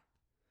 Escuela.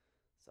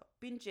 So,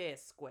 pinche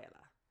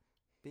escuela.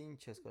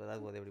 Pinche escuela. That's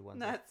what everyone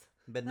says. That's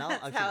But now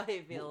that's actually, how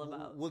I feel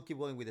about. We'll keep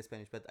going with the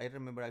Spanish. But I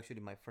remember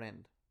actually my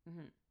friend.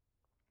 Mm-hmm.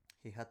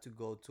 He had to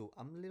go to.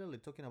 I'm literally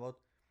talking about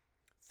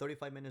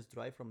 35 minutes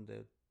drive from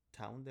the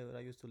town that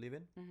I used to live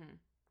in,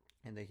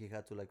 and then he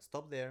had to like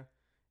stop there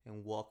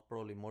and walk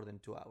probably more than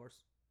 2 hours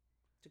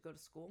to go to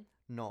school.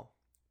 No,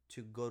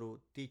 to go to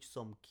teach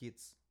some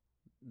kids,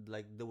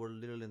 like they were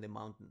literally in the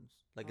mountains,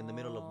 like in the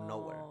middle of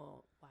nowhere.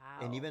 Wow.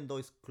 And even though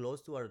it's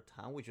close to our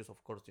town, which is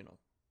of course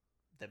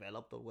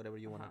developed or whatever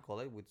you want to call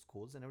it, with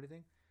schools and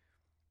everything,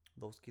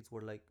 those kids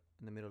were like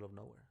in the middle of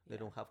nowhere. They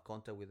don't have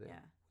contact with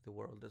the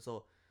world.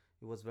 So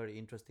it was very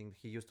interesting.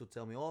 He used to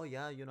tell me, oh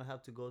yeah, I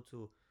have to go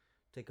to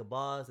take a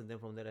bus, and then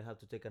from there I have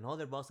to take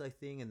another bus, I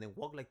think, and then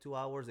walk like 2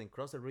 hours and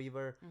cross a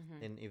river.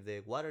 And if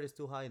the water is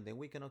too high, then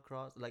we cannot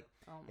cross. Like,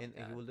 and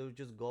he will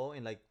just go,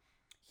 and like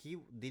he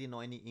didn't know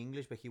any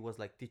English, but he was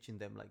like teaching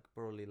them, like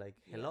probably like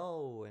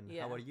hello and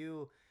how are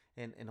you,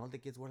 and all the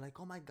kids were like,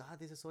 oh my god,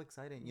 this is so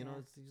exciting. You know,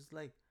 it's just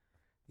like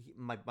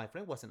my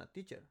friend wasn't a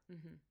teacher.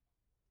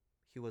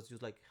 He was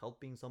just like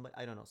helping somebody.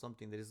 I don't know,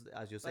 something that is,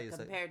 as you say, but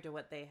compared to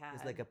what they had,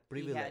 it's like a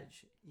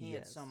privilege. He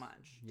had so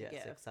much to give.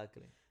 Yes,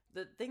 exactly.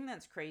 The thing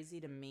that's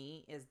crazy to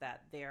me is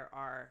that there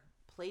are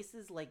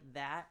places like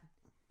that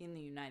in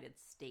the United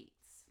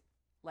States.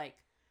 Like,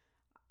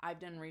 I've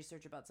done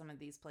research about some of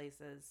these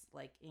places,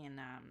 like in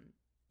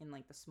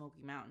like the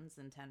Smoky Mountains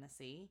in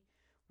Tennessee,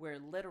 where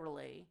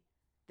literally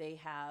they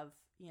have,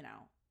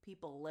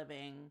 people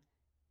living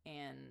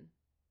in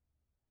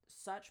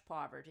such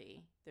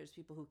poverty. There's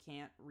people who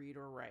can't read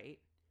or write.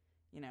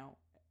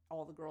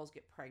 All the girls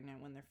get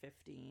pregnant when they're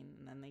 15,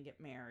 and then they get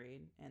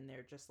married, and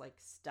they're just like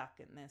stuck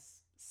in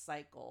this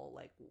cycle,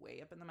 like way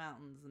up in the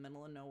mountains, in the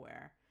middle of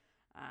nowhere.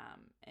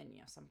 And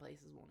some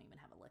places won't even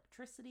have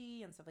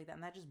electricity and stuff like that.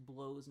 And that just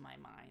blows my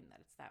mind that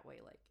it's that way,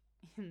 like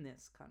in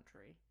this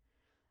country.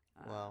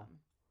 Wow.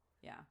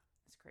 Yeah,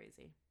 it's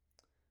crazy.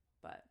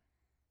 But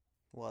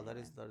well,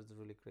 anyway. that is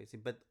really crazy.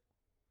 But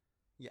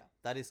yeah,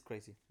 that is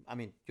crazy. I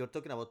mean, you're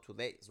talking about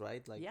today's,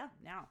 right? Like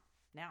now.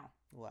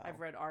 Wow. I've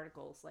read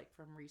articles like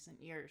from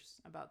recent years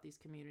about these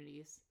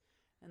communities,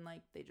 and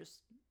like they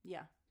just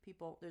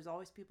there's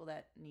always people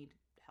that need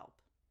help.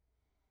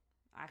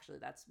 Actually,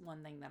 that's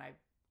one thing that I've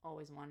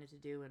always wanted to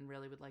do and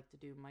really would like to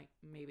do,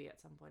 maybe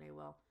at some point I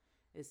will,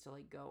 is to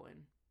like go and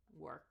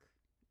work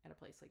at a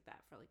place like that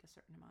for like a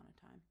certain amount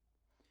of time.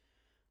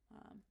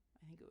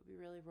 I think it would be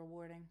really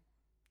rewarding.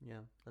 Yeah,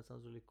 that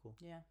sounds really cool.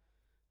 Yeah.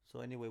 So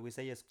anyway, we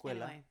say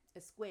escuela.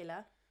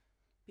 Escuela.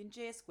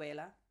 Pinche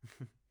escuela.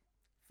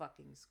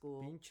 fucking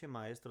school. Pinche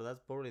maestro.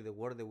 That's probably the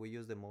word that we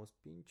use the most.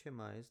 Pinche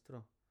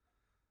maestro.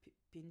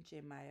 Pinche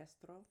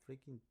maestro.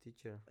 Freaking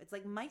teacher. It's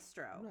like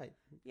maestro. Right.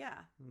 Yeah.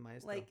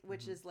 Maestro. Like,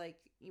 which is like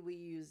we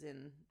use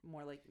in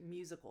more like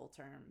musical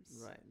terms.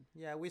 Right.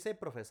 Yeah, we say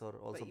professor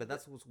also, but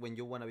that's when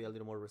you want to be a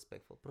little more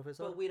respectful.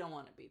 Professor. But we don't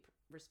want to be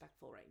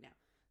respectful right now.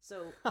 So,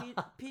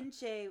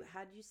 pinche,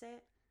 how do you say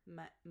it?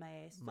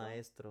 Maestro.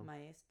 Maestro.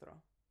 Maestro.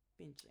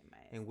 Pinche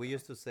maestro. And we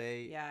used to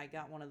say. Yeah, I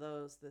got one of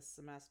those this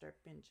semester.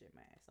 Pinche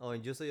maestro. Oh,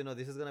 and just so you know,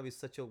 this is gonna be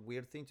such a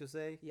weird thing to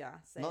say. Yeah,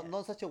 say not it.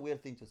 not such a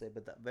weird thing to say,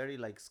 but very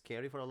like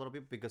scary for a lot of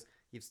people, because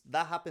if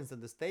that happens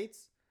in the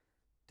States,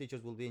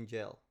 teachers will be in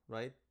jail,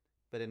 right?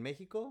 But in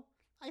Mexico,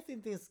 I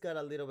think things got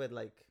a little bit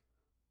like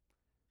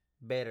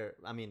better.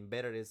 I mean,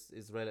 better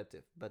is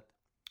relative, but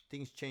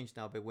things change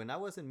now. But when I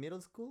was in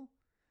middle school,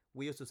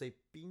 we used to say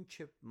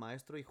pinche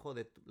maestro hijo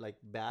de like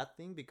bad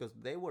thing, because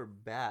they were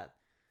bad.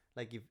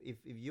 Like if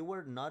you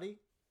were naughty.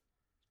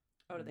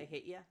 Oh, do they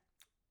hit you?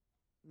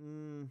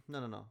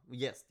 No.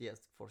 Yes,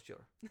 for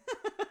sure.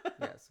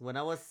 Yes. When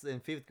I was in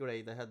 5th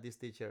grade, I had this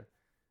teacher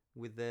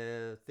with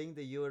the thing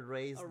that you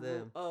erase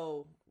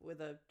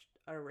with a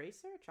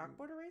eraser,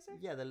 chalkboard eraser.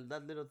 Yeah,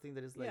 that little thing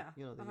that is like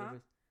you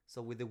erase.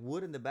 So with the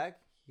wood in the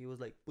back, he was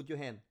like, "Put your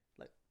hand."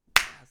 Like,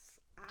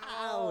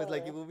 ow! It's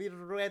like it will be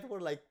red for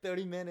like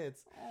 30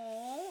 minutes.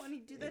 Oh, and he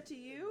do that to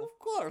you? Of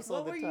course.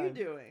 What were you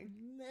doing?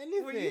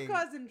 Anything. Were you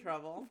causing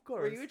trouble? Of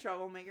course. Were you a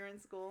troublemaker in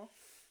school?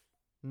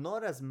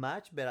 Not as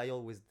much, but I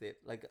always did.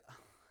 Like,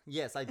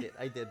 yes, I did,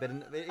 but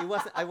it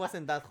wasn't. I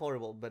wasn't that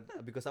horrible,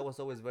 but because I was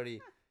always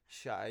very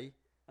shy,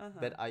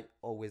 but I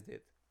always did.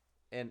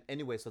 And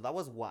anyway, so that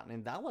was one,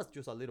 and that was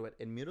just a little bit.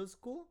 In middle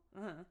school,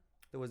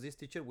 there was this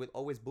teacher with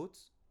always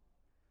boots,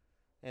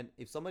 and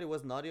if somebody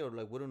was naughty or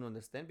like wouldn't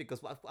understand,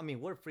 because I mean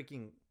we're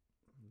freaking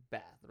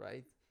bad,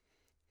 right?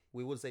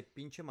 We would say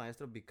pinche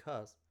maestro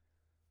because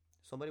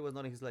somebody was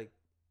naughty. He's like,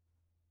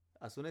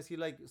 as soon as he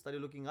like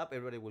started looking up,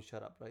 everybody would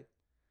shut up, right?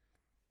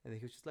 And then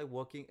he was just like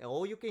walking, and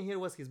all you can hear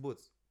was his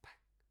boots. Pack,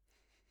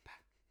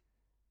 pack,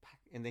 pack.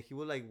 And then he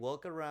would like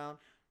walk around.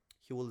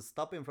 He will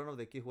stop in front of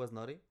the kid who was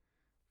naughty.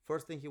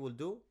 First thing he will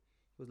do,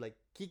 he was like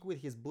kick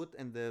with his boot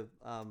and the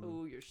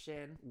ooh, your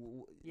shin.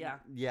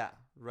 Yeah,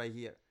 right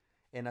here.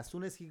 And as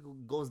soon as he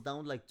goes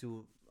down like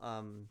to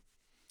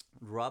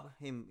rub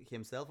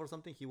himself or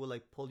something, he will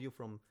like pull you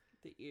from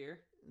the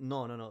ear.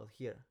 No,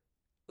 here.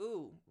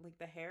 Ooh, like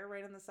the hair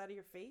right on the side of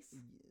your face?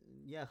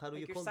 Yeah, how do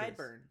like you your call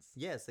sideburns?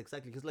 This? Yes,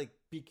 exactly. He's like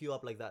pick you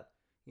up like that.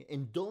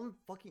 And don't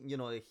fucking,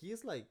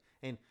 he's like,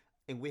 and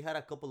we had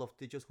a couple of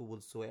teachers who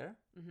would swear,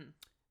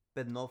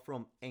 but not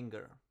from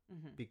anger,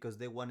 because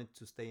they wanted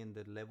to stay in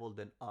the level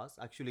than us.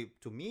 Actually,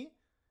 to me,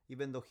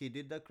 even though he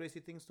did that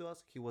crazy things to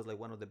us, he was like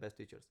one of the best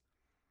teachers.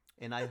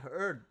 And I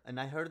heard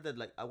that,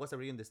 like, I was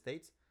already in the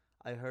States.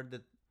 I heard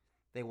that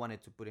they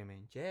wanted to put him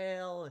in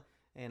jail,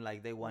 and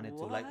like they wanted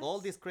to like all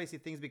these crazy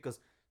things, because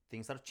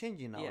things are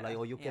changing now. Like,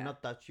 you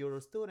cannot touch your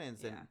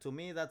students. And to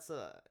me, that's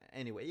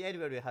anyway.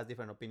 Everybody has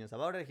different opinions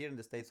about it. Here in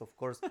the States, of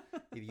course,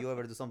 if you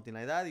ever do something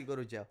like that, you go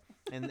to jail.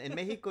 And in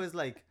Mexico, is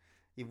like,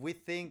 if we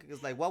think,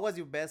 it's like, what was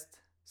your best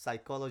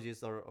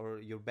psychologist or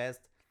your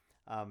best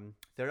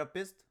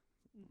therapist?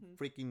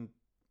 Freaking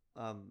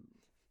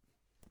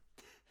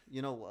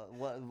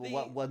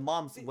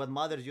what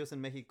mothers use in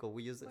Mexico.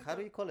 We use, like, how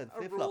do you call it?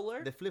 Flip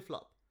flop. The flip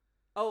flop.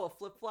 Oh, a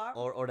flip flop.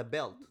 Or the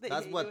belt.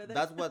 That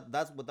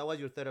was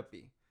your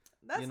therapy.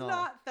 That's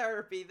not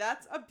therapy.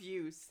 That's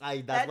abuse.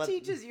 That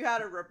teaches you how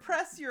to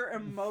repress your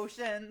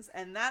emotions,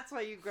 and that's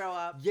why you grow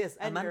up. Yes,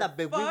 and Amanda,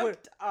 but we were.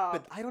 Up.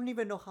 But I don't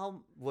even know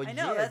how. Well, I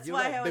know, that's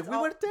why. But we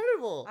were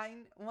terrible.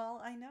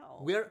 I know.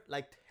 We're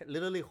like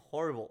literally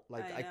horrible.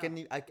 Like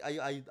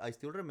I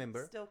still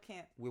remember. Still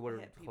can't. We were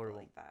hit horrible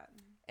like that.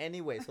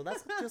 Anyway, so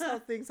that's just how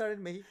things are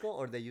in Mexico,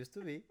 or they used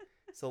to be.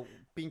 So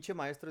pinche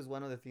maestro is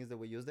one of the things that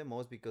we use the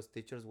most, because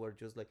teachers were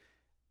just like.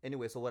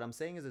 Anyway, so what I'm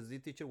saying is that the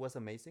teacher was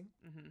amazing,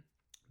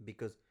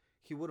 because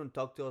he wouldn't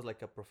talk to us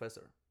like a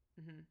professor.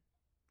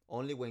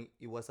 Only when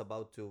it was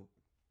about to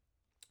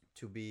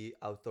be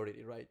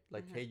authority, right?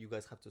 Like, hey, you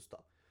guys have to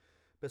stop.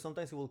 But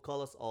sometimes he will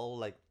call us all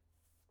like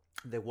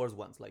the worst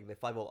ones, like the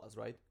 5 of us,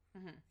 right?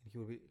 And he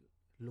will be,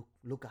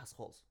 look,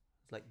 assholes.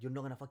 It's like, you're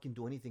not gonna fucking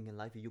do anything in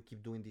life if you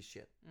keep doing this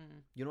shit.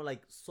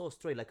 Like so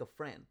straight, like a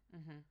friend.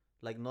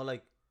 Like not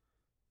like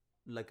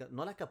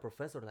a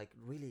professor. Like,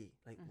 really,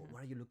 like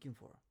what are you looking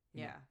for?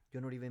 You know,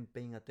 you're not even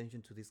paying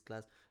attention to this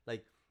class.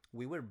 Like,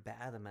 we were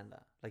bad,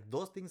 Amanda. Like,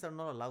 those things are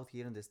not allowed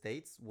here in the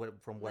States.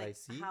 From what I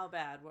see. How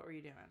bad? What were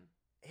you doing?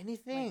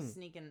 Anything. Like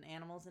sneaking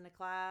animals into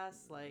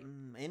class, like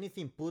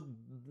anything. Put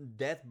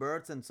dead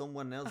birds in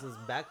someone else's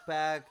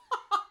backpack.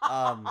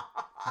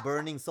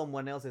 Burning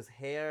someone else's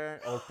hair,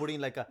 or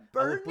putting like a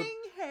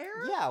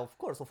hair. Yeah, of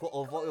course.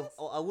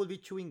 I will be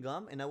chewing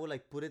gum, and I would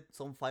like put it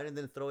some fire and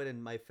then throw it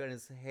in my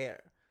friend's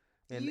hair.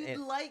 You'd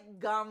light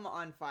gum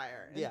on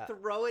fire and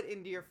throw it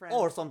into your friend.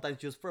 Or sometimes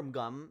just from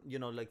gum,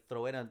 like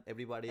throw it at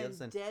everybody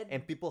else.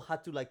 And people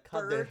had to like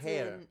cut their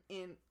hair.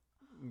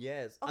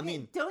 Yes, Okay, I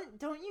mean,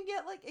 don't you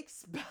get like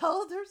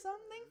expelled or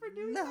something for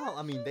doing that? no,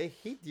 I mean they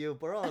hit you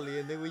probably,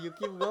 and then when you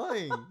keep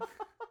going.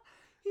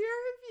 Here,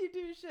 if you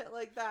do shit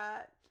like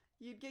that,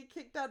 you'd get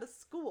kicked out of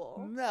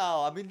school,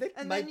 No, I mean they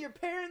and might. then your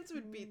parents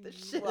would beat the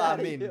shit Well, out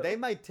I mean, of you. they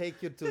might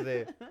take you to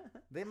the.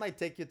 They might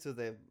take you to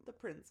the The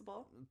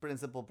principal.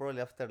 principal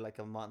probably after like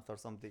a month or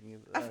something.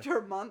 After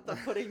a month of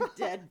putting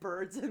dead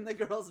birds in the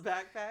girls'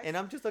 backpacks. And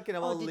I'm just talking Oh,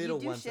 about did little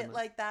you do ones. shit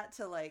like that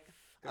to like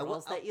I wa-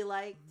 girls that you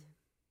liked?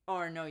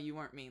 Or no, you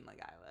weren't mean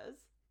like I was.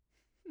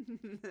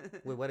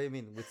 Wait, what do you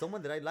mean? With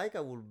someone that I like,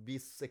 I will be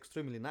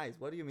extremely nice.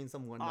 What do you mean,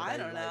 someone? That I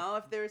don't like? know.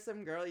 If there was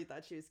some girl you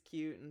thought she was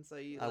cute, and so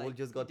you, I will like,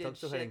 just go you did talk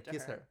to her shit and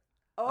kiss her.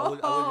 Oh, I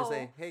will just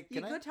say, hey,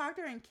 you can go I? talk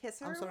to her and kiss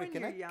her. I'm sorry, when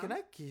can you're I? young? Can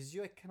I kiss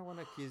you? I kind of want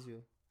to kiss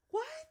you.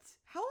 What?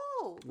 How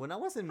old? When I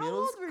was in How middle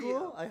old were school,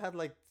 you? I had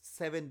like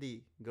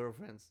 70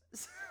 girlfriends.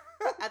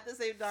 At the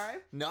same time?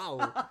 No,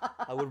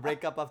 I would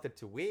break up after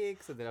 2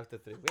 weeks, and then after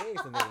 3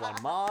 weeks, and then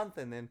 1 month,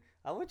 and then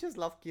I would just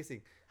love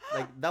kissing.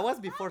 Like that was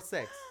before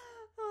sex.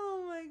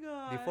 Oh my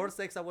god. Before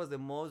sex, I was the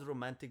most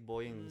romantic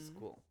boy in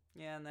school.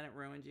 Yeah, and then it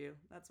ruined you.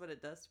 That's what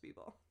it does to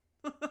people.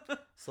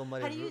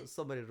 Somebody, How do you-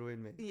 somebody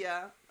ruined me.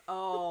 Yeah.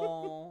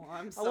 Oh,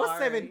 I'm I sorry. was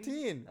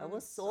 17. I I'm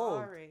was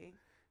old. sorry.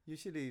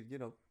 Usually,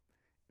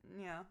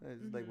 Yeah.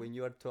 it's like when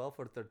you are 12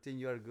 or 13,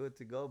 you are good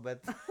to go.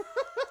 But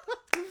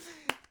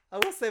I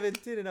was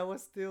 17 and I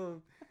was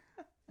still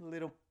a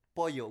little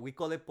pollo. We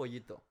call it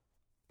pollito.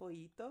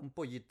 Pollito? Un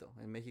pollito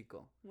in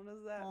Mexico. What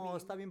does that Oh, mean?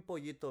 está bien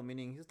pollito,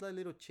 meaning he's like a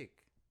little chick.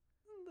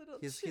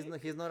 Little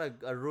He's not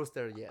a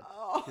rooster yet.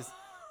 Oh.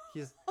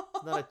 He's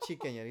not a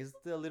chicken yet. He's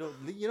still a little,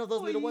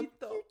 those little ones.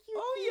 Pollito.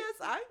 Oh yes,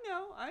 I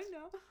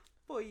know.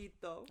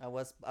 Pollito.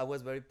 I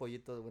was very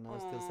pollito when I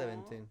was still Aw.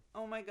 17.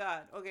 Oh my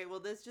god. Okay, well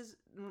this just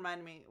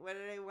reminded me. What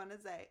did I want to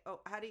say? Oh,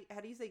 how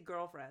do you say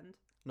girlfriend?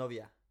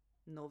 Novia.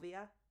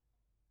 Novia?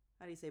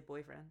 How do you say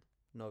boyfriend?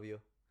 Novio.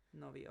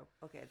 Novio.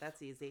 Okay,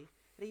 that's easy.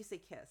 How do you say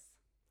kiss?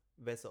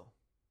 Beso.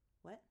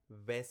 What?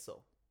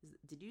 Beso.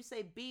 Did you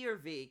say B or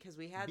V? Because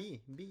we had.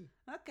 B.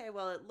 Okay,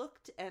 well it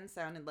looked and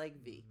sounded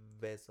like V.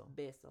 Beso.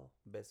 Beso.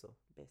 Beso.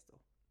 Beso.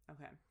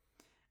 Okay.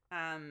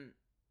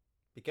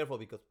 Be careful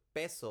because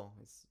peso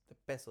is the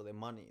peso, the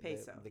money,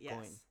 Peso, the yes.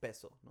 coin.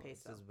 Peso. No, Peso.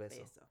 it's just beso.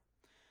 Peso.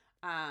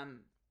 How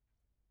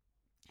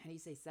do you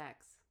say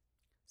sex?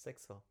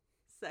 Sexo.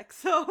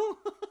 Sexo.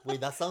 Wait,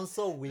 that sounds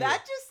so weird. That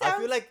just sounds. I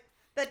feel like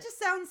That just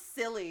sounds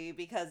silly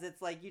because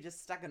it's like you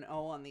just stuck an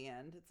O on the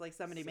end. It's like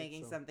somebody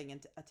making Sexo. something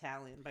into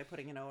Italian by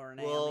putting an O or an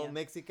A on well, the end.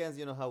 Mexicans,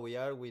 you know how we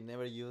are. We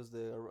never use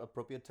the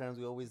appropriate terms.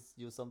 We always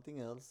use something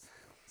else.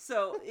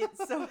 So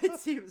it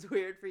seems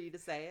weird for you to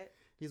say it.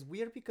 It's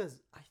weird because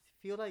I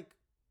feel like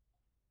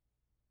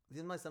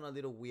this might sound a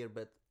little weird,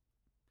 but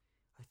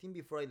I think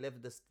before I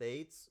left the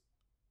States,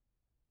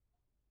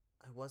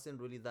 I wasn't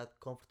really that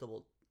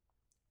comfortable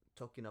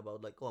talking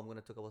about like, oh, I'm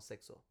gonna talk about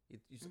sexo.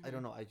 I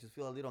don't know. I just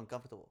feel a little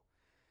uncomfortable.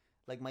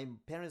 Like my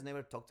parents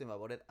never talked to me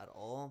about it at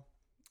all.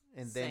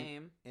 And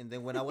Same.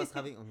 then when I was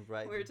having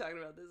right, We were talking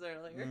about this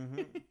earlier.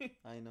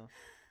 I know.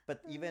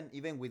 But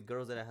even with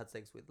girls that I had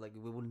sex with, like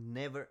we would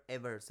never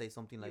ever say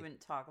something You like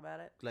wouldn't talk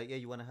about it. yeah,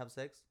 you wanna have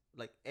sex,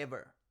 like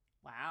ever.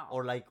 Wow.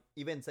 Or like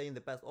even say in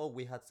the past, oh,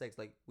 we had sex,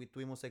 like we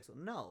tuvimos sexo.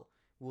 No,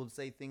 we'll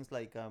say things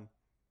like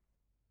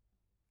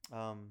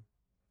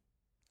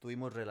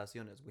tuvimos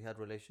relaciones. We had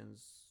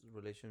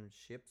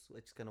relationships,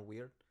 which is kind of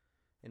weird.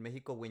 In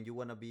Mexico, when you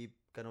wanna be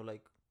kind of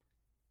like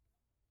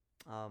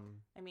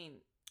I mean,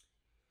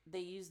 they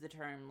use the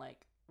term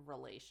like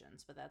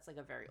relations, but that's like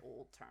a very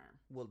old term.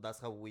 well, that's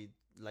how we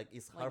like.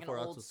 It's hard Like an for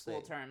us old to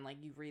school say. term. Like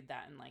you read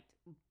that in like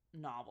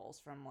novels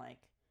from like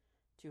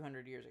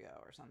 200 years ago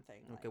or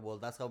something. Okay, like- well,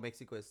 that's how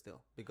Mexico is still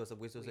because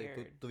we used to say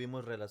Weird.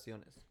 tuvimos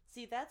relaciones.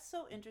 See, that's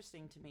so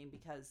interesting to me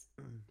because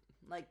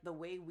like the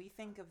way we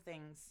think of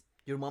things.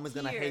 Your mom is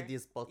gonna Here- hate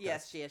this podcast.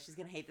 Yes, she is. She's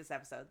gonna hate this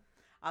episode.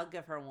 I'll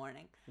give her a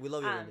warning. We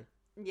love you, Randy.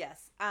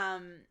 Yes.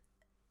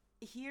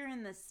 Here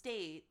in the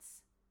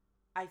States,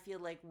 I feel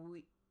like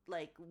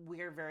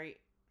we're very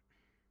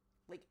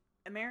like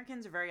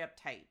Americans are very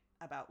uptight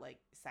about like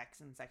sex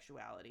and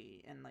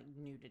sexuality and like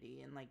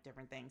nudity and like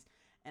different things.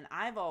 And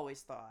I've always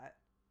thought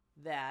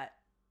that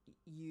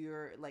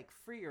you're like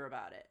freer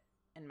about it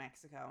in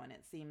Mexico, and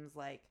it seems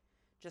like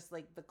just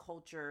like the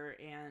culture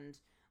and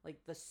like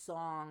the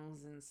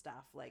songs and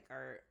stuff like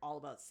are all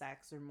about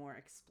sex or more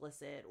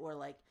explicit, or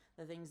like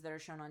the things that are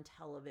shown on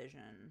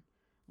television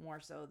more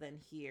so than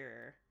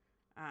here.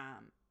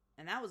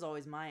 And that was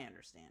always my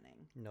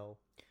understanding. No.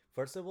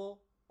 First of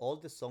all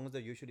the songs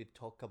that usually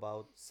talk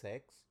about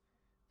sex,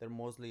 they're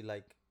mostly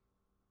like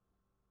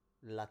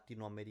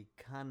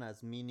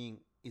Latinoamericanas, meaning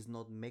it's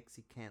not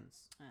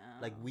Mexicans.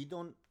 Like we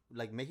don't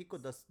like Mexico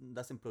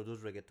doesn't produce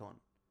reggaeton.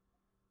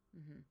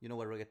 You know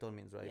what reggaeton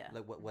means, right? Yeah.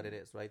 Like what it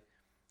is, right?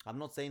 I'm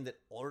not saying that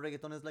all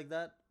reggaeton is like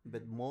that,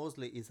 but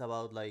mostly it's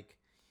about like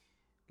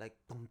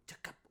boom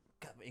chaka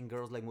and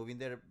girls like moving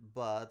their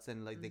butts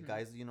and like the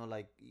guys, you know,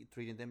 like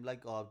treating them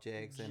like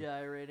objects and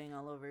gyrating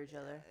all over each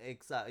other.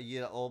 exactly.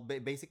 Yeah,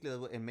 basically,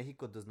 and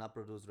Mexico does not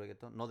produce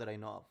reggaeton. Not that I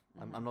know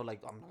of. I'm not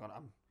like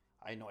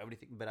I know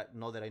everything, but I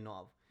know that I know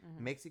of.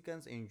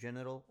 Mexicans in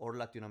general or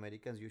Latin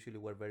Americans usually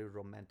were very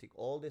romantic.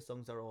 All the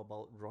songs are all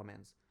about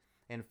romance.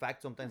 In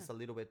fact, sometimes a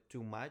little bit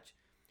too much,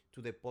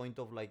 to the point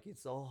of like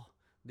it's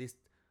this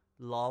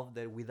love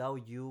that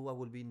without you I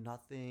would be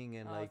nothing,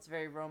 and like it's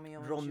very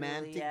Romeo and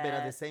romantic, Juliet, but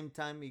at the same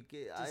time I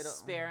don't.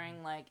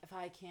 despairing. Like, if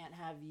I can't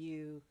have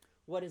you,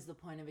 what is the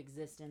point of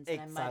existence?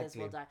 And I might as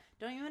well die.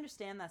 Don't you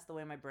understand? That's the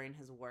way my brain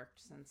has worked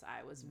since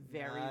I was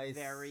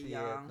very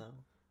young.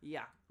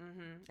 Yeah.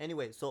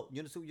 Anyway, so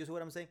you see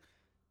what I'm saying?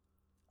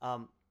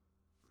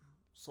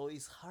 So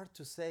it's hard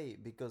to say,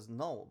 because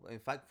no, in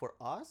fact, for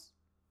us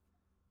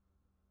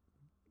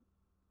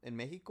in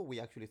Mexico, we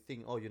actually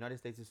think, oh, United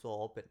States is so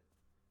open.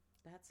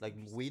 That's like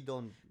we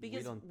don't because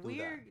we don't do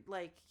we're that.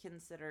 like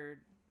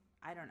considered.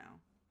 I don't know.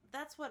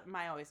 That's what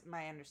my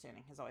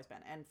understanding has always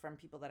been, and from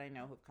people that I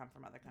know who've come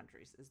from other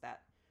countries, is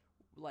that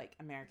like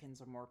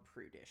Americans are more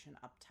prudish and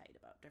uptight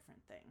about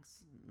different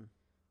things.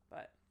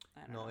 But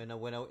I don't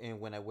know. And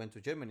when I went to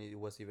Germany, it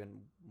was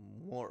even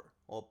more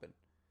open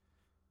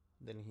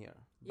than here.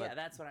 But, yeah,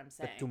 that's what I'm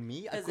saying. But to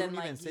me, I because couldn't in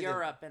like even say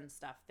Europe and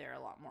stuff, they're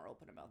a lot more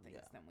open about things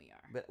than we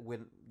are. But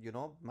when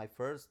my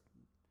first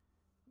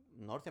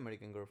North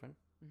American girlfriend,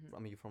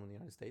 from the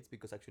United States,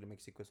 because actually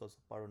Mexico is also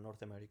part of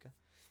North America.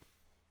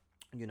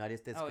 United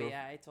States. Oh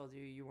yeah, I told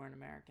you weren't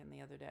American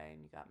the other day,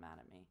 and you got mad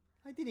at me.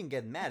 I didn't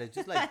get mad. It's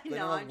just like I don't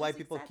know why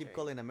people keep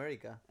calling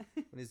America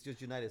when it's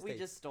just United States. We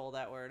just stole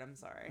that word. I'm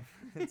sorry.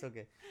 It's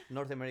okay.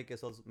 North America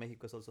is also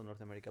Mexico is also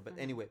North America. But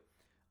anyway,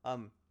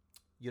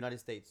 United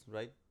States,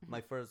 right?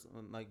 My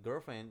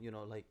girlfriend,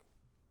 like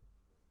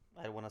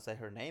I don't want to say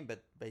her name,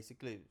 but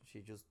basically she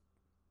just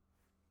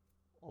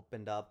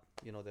opened up,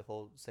 the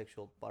whole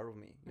sexual part of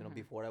me.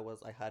 Before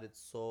I had it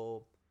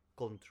so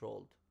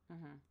controlled.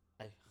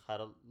 I had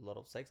a lot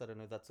of sex. I don't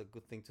know if that's a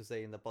good thing to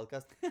say in the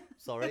podcast.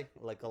 Sorry,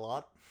 like a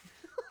lot.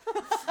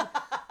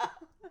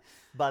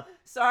 But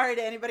sorry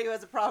to anybody who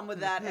has a problem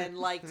with that and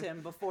liked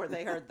him before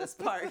they heard this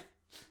part.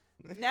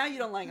 Now you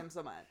don't like him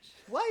so much.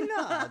 Why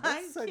not?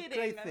 That's a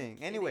great thing.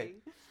 Anyway,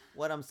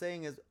 what I'm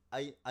saying is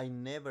I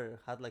never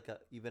had like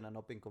even an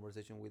open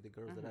conversation with the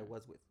girls that I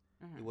was with.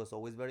 It was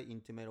always very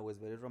intimate, always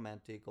very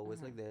romantic,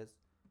 always like this.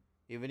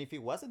 Even if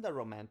it wasn't that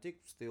romantic,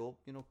 still,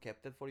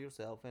 kept it for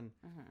yourself, and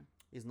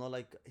it's not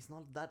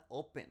that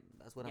open.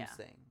 That's what I'm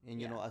saying.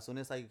 And as soon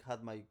as I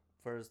had my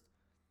first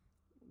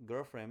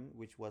girlfriend,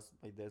 which was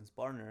my dance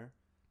partner,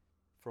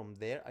 from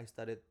there I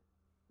started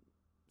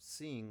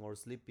seeing or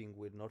sleeping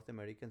with North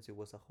Americans. It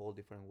was a whole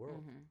different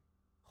world.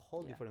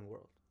 Whole different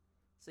world.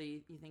 So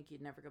you think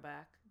you'd never go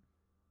back?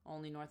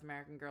 Only North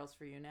American girls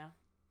for you now?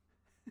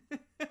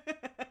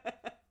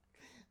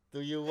 Do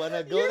you want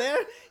to go there?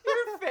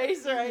 Your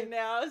face right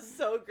now is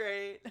so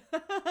great.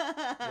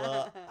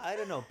 Well, I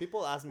don't know.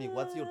 People ask me,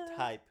 what's your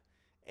type?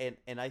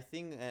 And I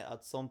think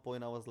at some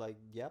point I was like,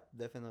 yep,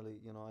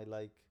 definitely. I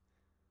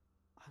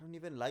don't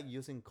even like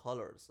using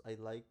colors. I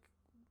like,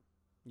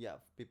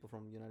 people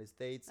from the United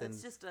States.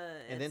 It's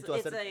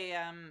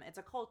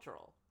a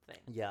cultural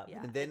thing. Yeah.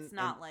 And then, it's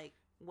not like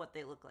what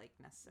they look like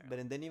necessarily.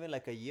 But then even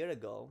like a year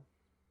ago,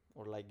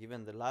 or like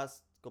even the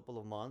last couple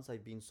of months,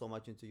 I've been so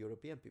much into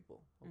European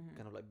people,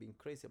 kind of like being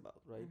crazy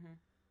about, right?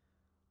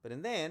 But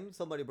and then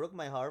somebody broke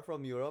my heart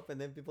from Europe, and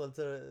then people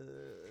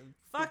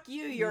fuck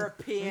you,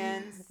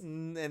 Europeans.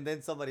 And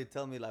then somebody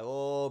tell me like,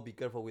 oh, be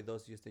careful with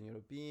those Eastern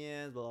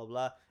Europeans, blah blah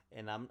blah.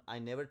 And I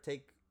never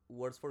take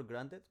words for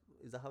granted.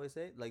 Is that how I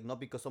say it? Like, not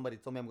because somebody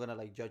told me I'm gonna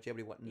like judge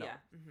everyone.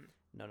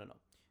 No, no.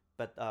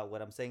 But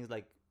what I'm saying is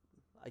like,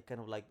 I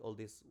kind of like all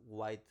these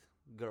white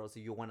girls,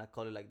 if you want to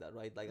call it like that,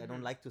 right? Like I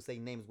don't like to say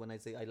names when I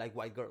say I like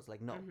white girls,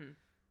 like no.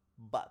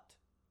 But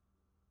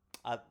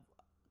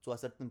to a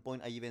certain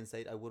point I even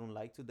said I wouldn't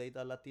like to date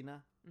a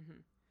Latina.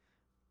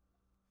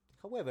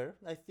 However,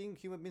 I think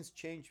human beings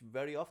change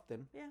very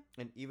often,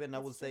 and even I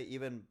would say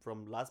even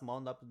from last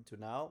month up to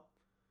now,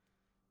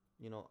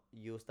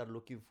 you start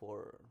looking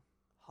for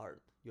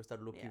heart, you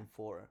start looking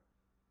for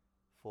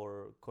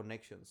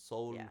connections,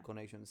 soul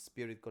connections,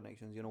 spirit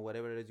connections,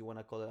 whatever it is you want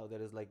to call it out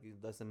there. Is like,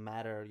 it doesn't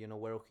matter,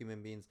 we're all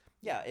human beings.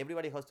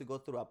 Everybody has to go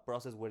through a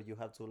process where you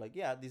have to like,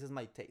 this is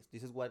my taste,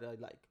 this is what I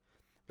like,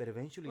 but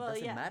eventually it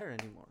doesn't matter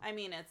anymore. I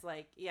mean, it's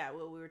like, we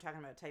were talking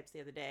about types the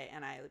other day,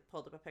 and I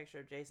pulled up a picture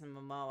of Jason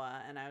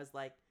Momoa, and I was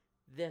like,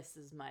 this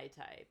is my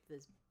type.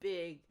 This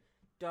big,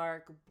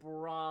 dark,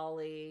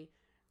 brawly,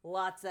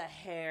 lots of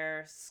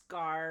hair,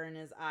 scar in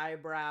his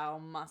eyebrow,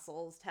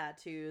 muscles,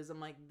 tattoos.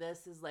 I'm like,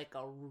 this is like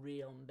a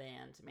real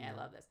man to me. I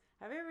love this.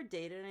 Have you ever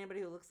dated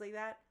anybody who looks like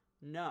that?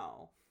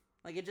 No.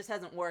 Like, it just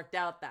hasn't worked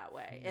out that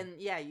way.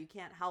 And you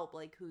can't help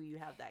like who you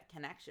have that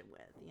connection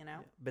with,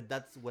 But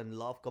that's when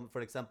love comes,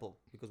 for example,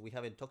 because we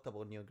haven't talked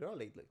about New Girl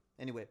lately.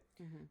 Anyway,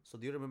 so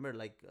do you remember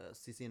like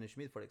Cici and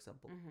Schmidt, for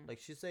example? Like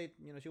she said,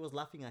 she was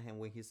laughing at him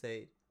when he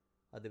said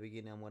at the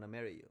beginning, I'm gonna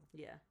marry you.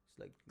 Yeah. It's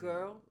like,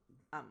 girl,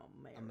 I'm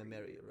gonna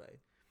marry you, right?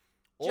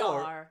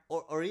 Jar.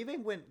 Or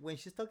even when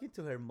she's talking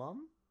to her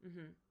mom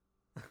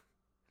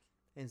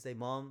and say,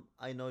 Mom,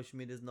 I know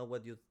Schmidt is not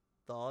what you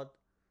thought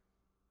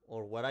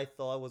or what I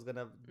thought was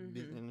gonna be,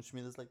 and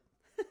Schmidt is like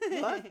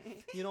what?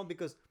 You know,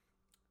 because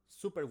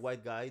super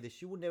white guy that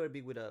she would never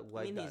be with a I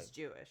white mean, guy he's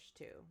Jewish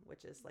too,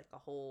 which is like a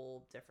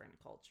whole different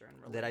culture and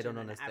religion that I don't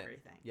and understand.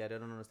 everything. Yeah, I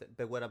don't understand.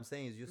 But what I'm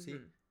saying is, you see,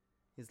 Mhm.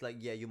 it's like,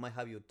 yeah, you might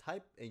have your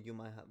type and you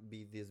might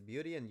be this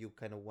beauty and you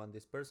kind of want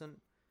this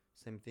person,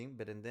 same thing.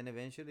 But and then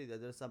eventually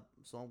there's some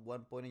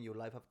one point in your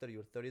life after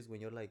your 30s when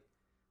you're like,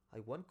 I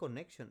want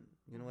connection.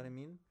 You know what I Mhm.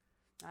 mean?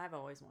 I've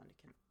always wanted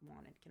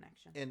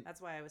connection. And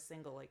That's why I was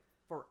single like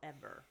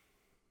forever.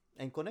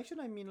 and connection,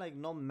 I mean like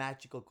no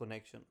magical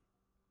connection.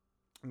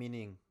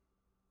 Meaning,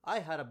 I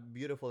had a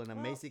beautiful and Well,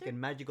 amazing and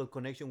magical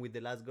connection with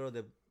the last girl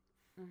that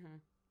Mm-hmm.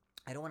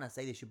 I don't want to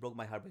say that she broke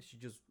my heart, but she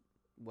just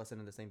wasn't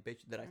on the same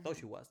page that I thought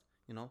she was.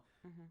 You know,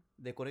 Mm-hmm.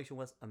 the connection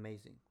was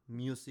amazing.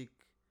 Music,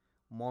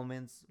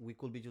 moments, we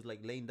could be just like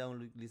laying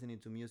down listening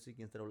to music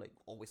instead of like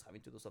always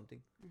having to do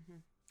something. Mm-hmm.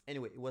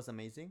 Anyway, it was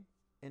amazing.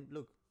 And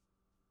look,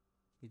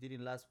 it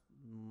didn't last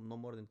no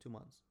more than 2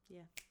 months.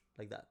 Yeah.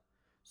 Like that.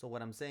 So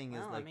what I'm saying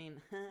is Well, like, I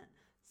mean,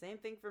 same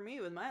thing for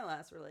me with my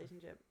last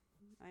relationship.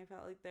 I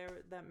felt like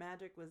that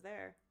magic was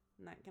there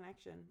and that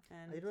connection,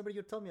 and I remember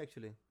you told me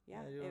actually. yeah,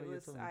 I it remember you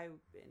was. told me.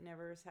 It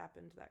never has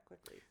happened that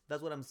quickly.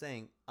 That's what I'm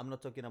saying. I'm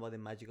not talking about the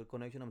magical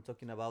connection. I'm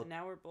talking about. And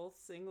now we're both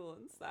single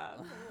and sad.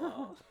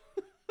 Wow.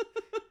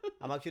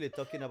 I'm actually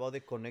talking about the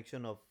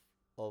connection of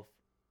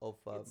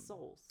It's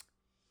souls.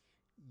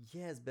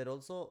 yes, but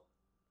also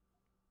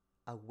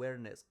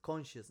awareness,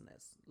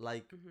 consciousness,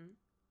 like Mm-hmm.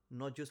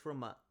 not just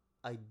from a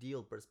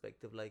ideal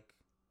perspective, like,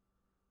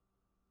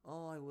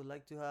 oh, I would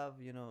like to have,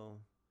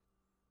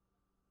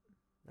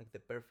 like the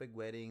perfect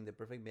wedding, the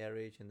perfect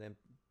marriage, and then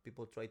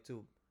people try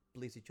to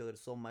please each other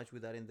so much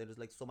with that, and there's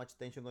like so much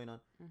tension going on.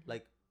 Mm-hmm.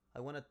 Like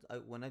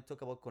when I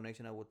talk about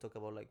connection, I would talk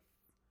about like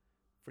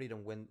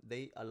freedom, when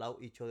they allow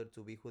each other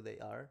to be who they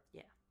are.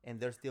 Yeah. And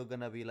they're still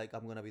gonna be like,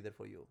 I'm gonna be there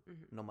for you,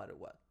 Mm-hmm. no matter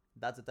what.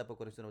 That's the type of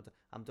connection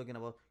I'm talking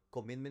about.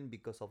 Commitment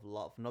because of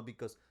love, not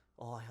because,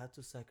 oh, I had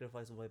to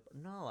sacrifice my.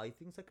 No, I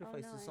think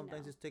sacrifice no, I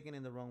sometimes know. is taken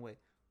in the wrong way.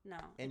 No,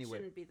 Anyway. it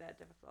shouldn't be that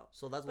difficult.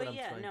 So that's what But I'm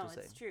yeah, trying no, to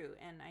say. it's true.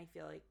 And I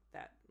feel like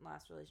that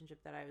last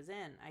relationship that I was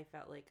in, I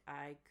felt like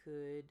I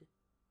could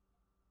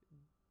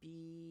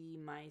be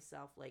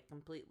myself like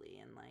completely,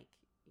 and like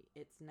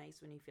it's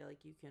nice when you feel like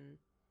you can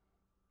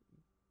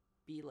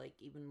be like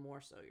even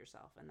more so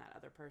yourself, and that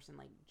other person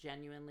like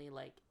genuinely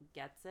like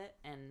gets it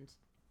and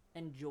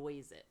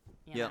enjoys it,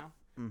 you Yeah. know,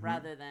 Mhm.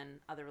 rather than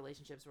other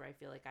relationships where I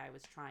feel like I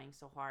was trying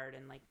so hard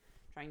and like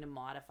trying to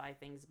modify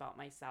things about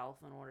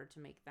myself in order to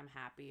make them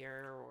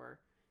happier, or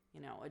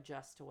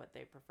adjust to what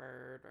they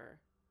preferred or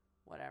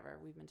whatever.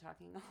 We've been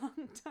talking a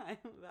long time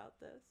about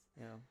this.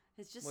 Yeah.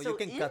 It's just Well, so you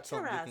can cut some.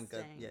 interesting. You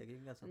can cut. Yeah, you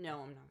can cut some.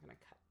 No, I'm not gonna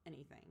cut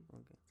anything.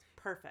 Okay.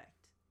 Perfect.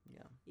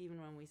 Yeah.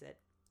 Even when we said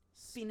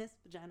penis,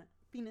 vagina,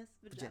 penis,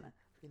 vagina.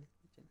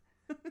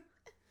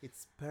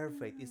 It's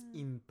perfect. It's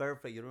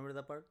imperfect. You remember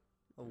that part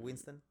of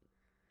Winston?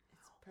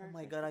 It's Oh perfect.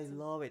 my god, I It's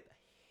love it.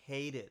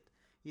 Hate it.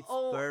 It's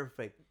Oh,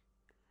 perfect.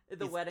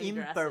 the It's wedding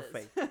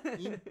imperfect.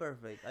 dresses.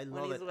 Imperfect. I When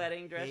love he's it.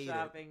 wedding dress Hate it.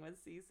 shopping with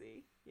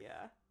Cece.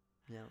 Yeah.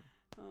 Yeah.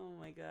 Oh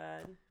my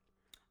god.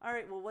 All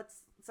right. Well,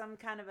 what's some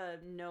kind of a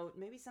note?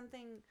 Maybe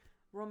something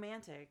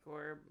romantic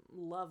or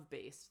love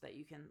based that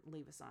you can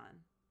leave us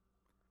on.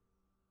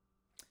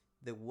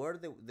 The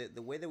word,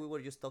 the way that we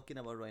were just talking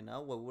about right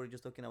now, what we were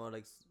just talking about,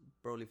 like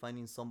probably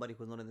finding somebody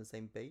who's not on the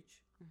same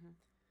page. Mm-hmm.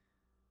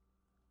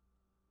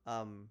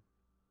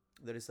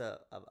 There is a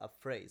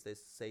phrase that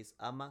says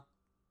ama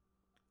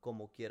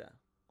como quiera,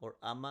 or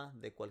ama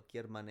de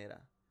cualquier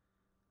manera,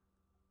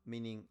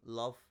 meaning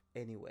love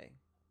anyway.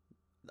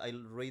 I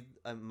read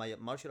my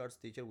martial arts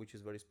teacher, which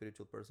is a very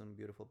spiritual person,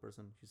 beautiful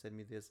person. She sent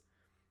me this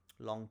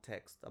long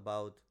text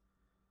about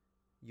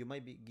you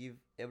might give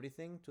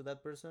everything to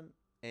that person,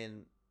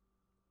 and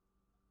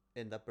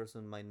that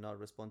person might not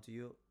respond to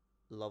you.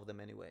 Love them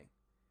anyway.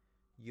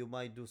 You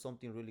might do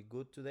something really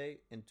good today,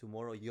 and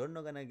tomorrow you're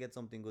not gonna get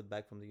something good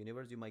back from the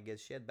universe. You might get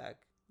shit back.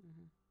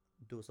 Mm-hmm.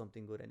 Do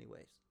something good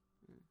anyways.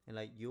 And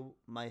like you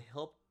might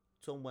help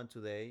someone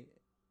today,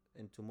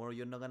 and tomorrow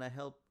you're not gonna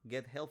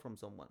get help from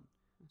someone.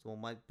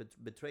 Someone might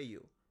betray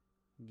you.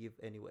 Give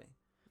anyway.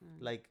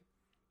 Like,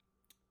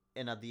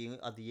 and at the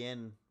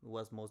end, it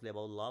was mostly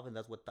about love, and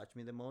that's what touched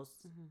me the most.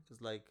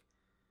 It's like,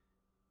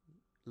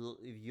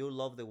 if you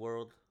love the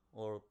world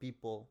or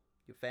people,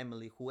 your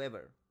family,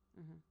 whoever,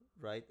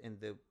 right, and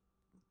the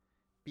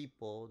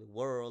people, the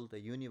world, the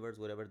universe,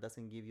 whatever,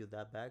 doesn't give you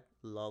that back,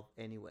 love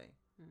anyway.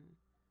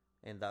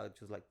 And that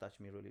just like touched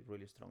me really,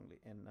 really strongly.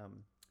 And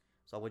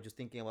so I was just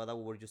thinking about that.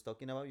 We were just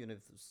talking about, if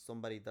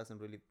somebody doesn't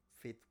really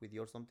fit with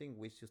you or something,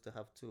 we just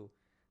have to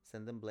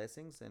send them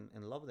blessings and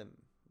love them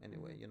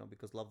anyway.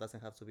 Because love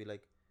doesn't have to be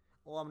like,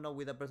 oh, I'm not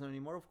with that person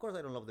anymore, of course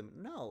I don't love them.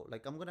 No,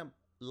 like I'm gonna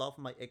love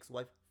my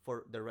ex-wife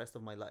for the rest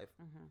of my life.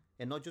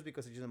 And not just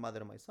because she's the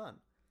mother of my son.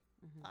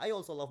 I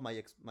also love my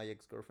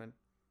ex-girlfriend,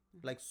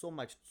 like so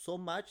much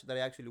that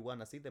I actually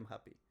want to see them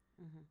happy.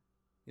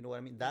 You know what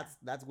I mean?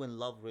 That's when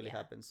love really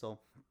happens. So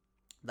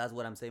that's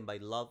what I'm saying by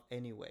love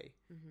anyway.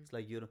 It's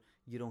like you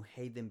don't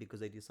hate them because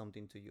they did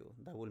something to you.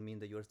 That will mean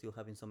that you're still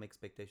having some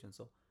expectations.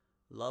 So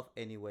Love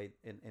anyway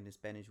in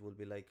Spanish will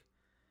be like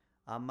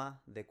ama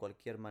de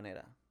cualquier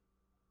manera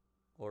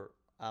or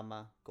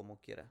ama como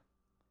quiera.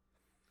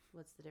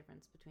 What's the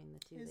difference between the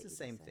two? It's that the you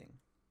same just said? thing.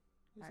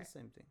 It's Alright. the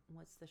same thing.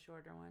 What's the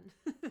shorter one?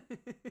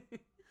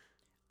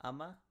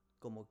 Ama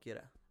como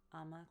quiera.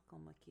 Ama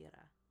como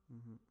quiera.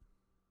 Mm-hmm.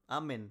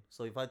 Amen.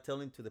 So if I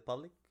tell it to the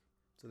public,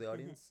 to the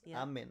audience,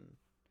 Yeah. amen.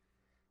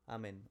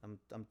 Amen.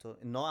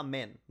 No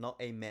amen, not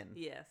amen.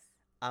 Yes.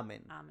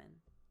 Amen. Amen.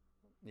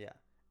 Yeah.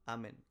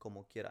 Amen.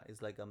 Como quiera.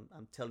 It's like I'm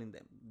telling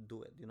them,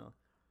 do it, you know.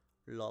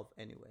 Love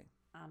anyway.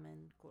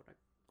 Amen.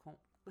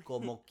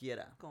 Como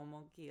quiera.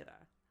 Como quiera.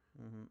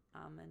 Mm-hmm.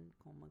 Amen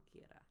como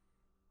quiera.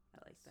 I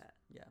like that.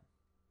 Yeah.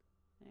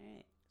 All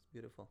right. It's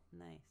beautiful.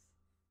 Nice.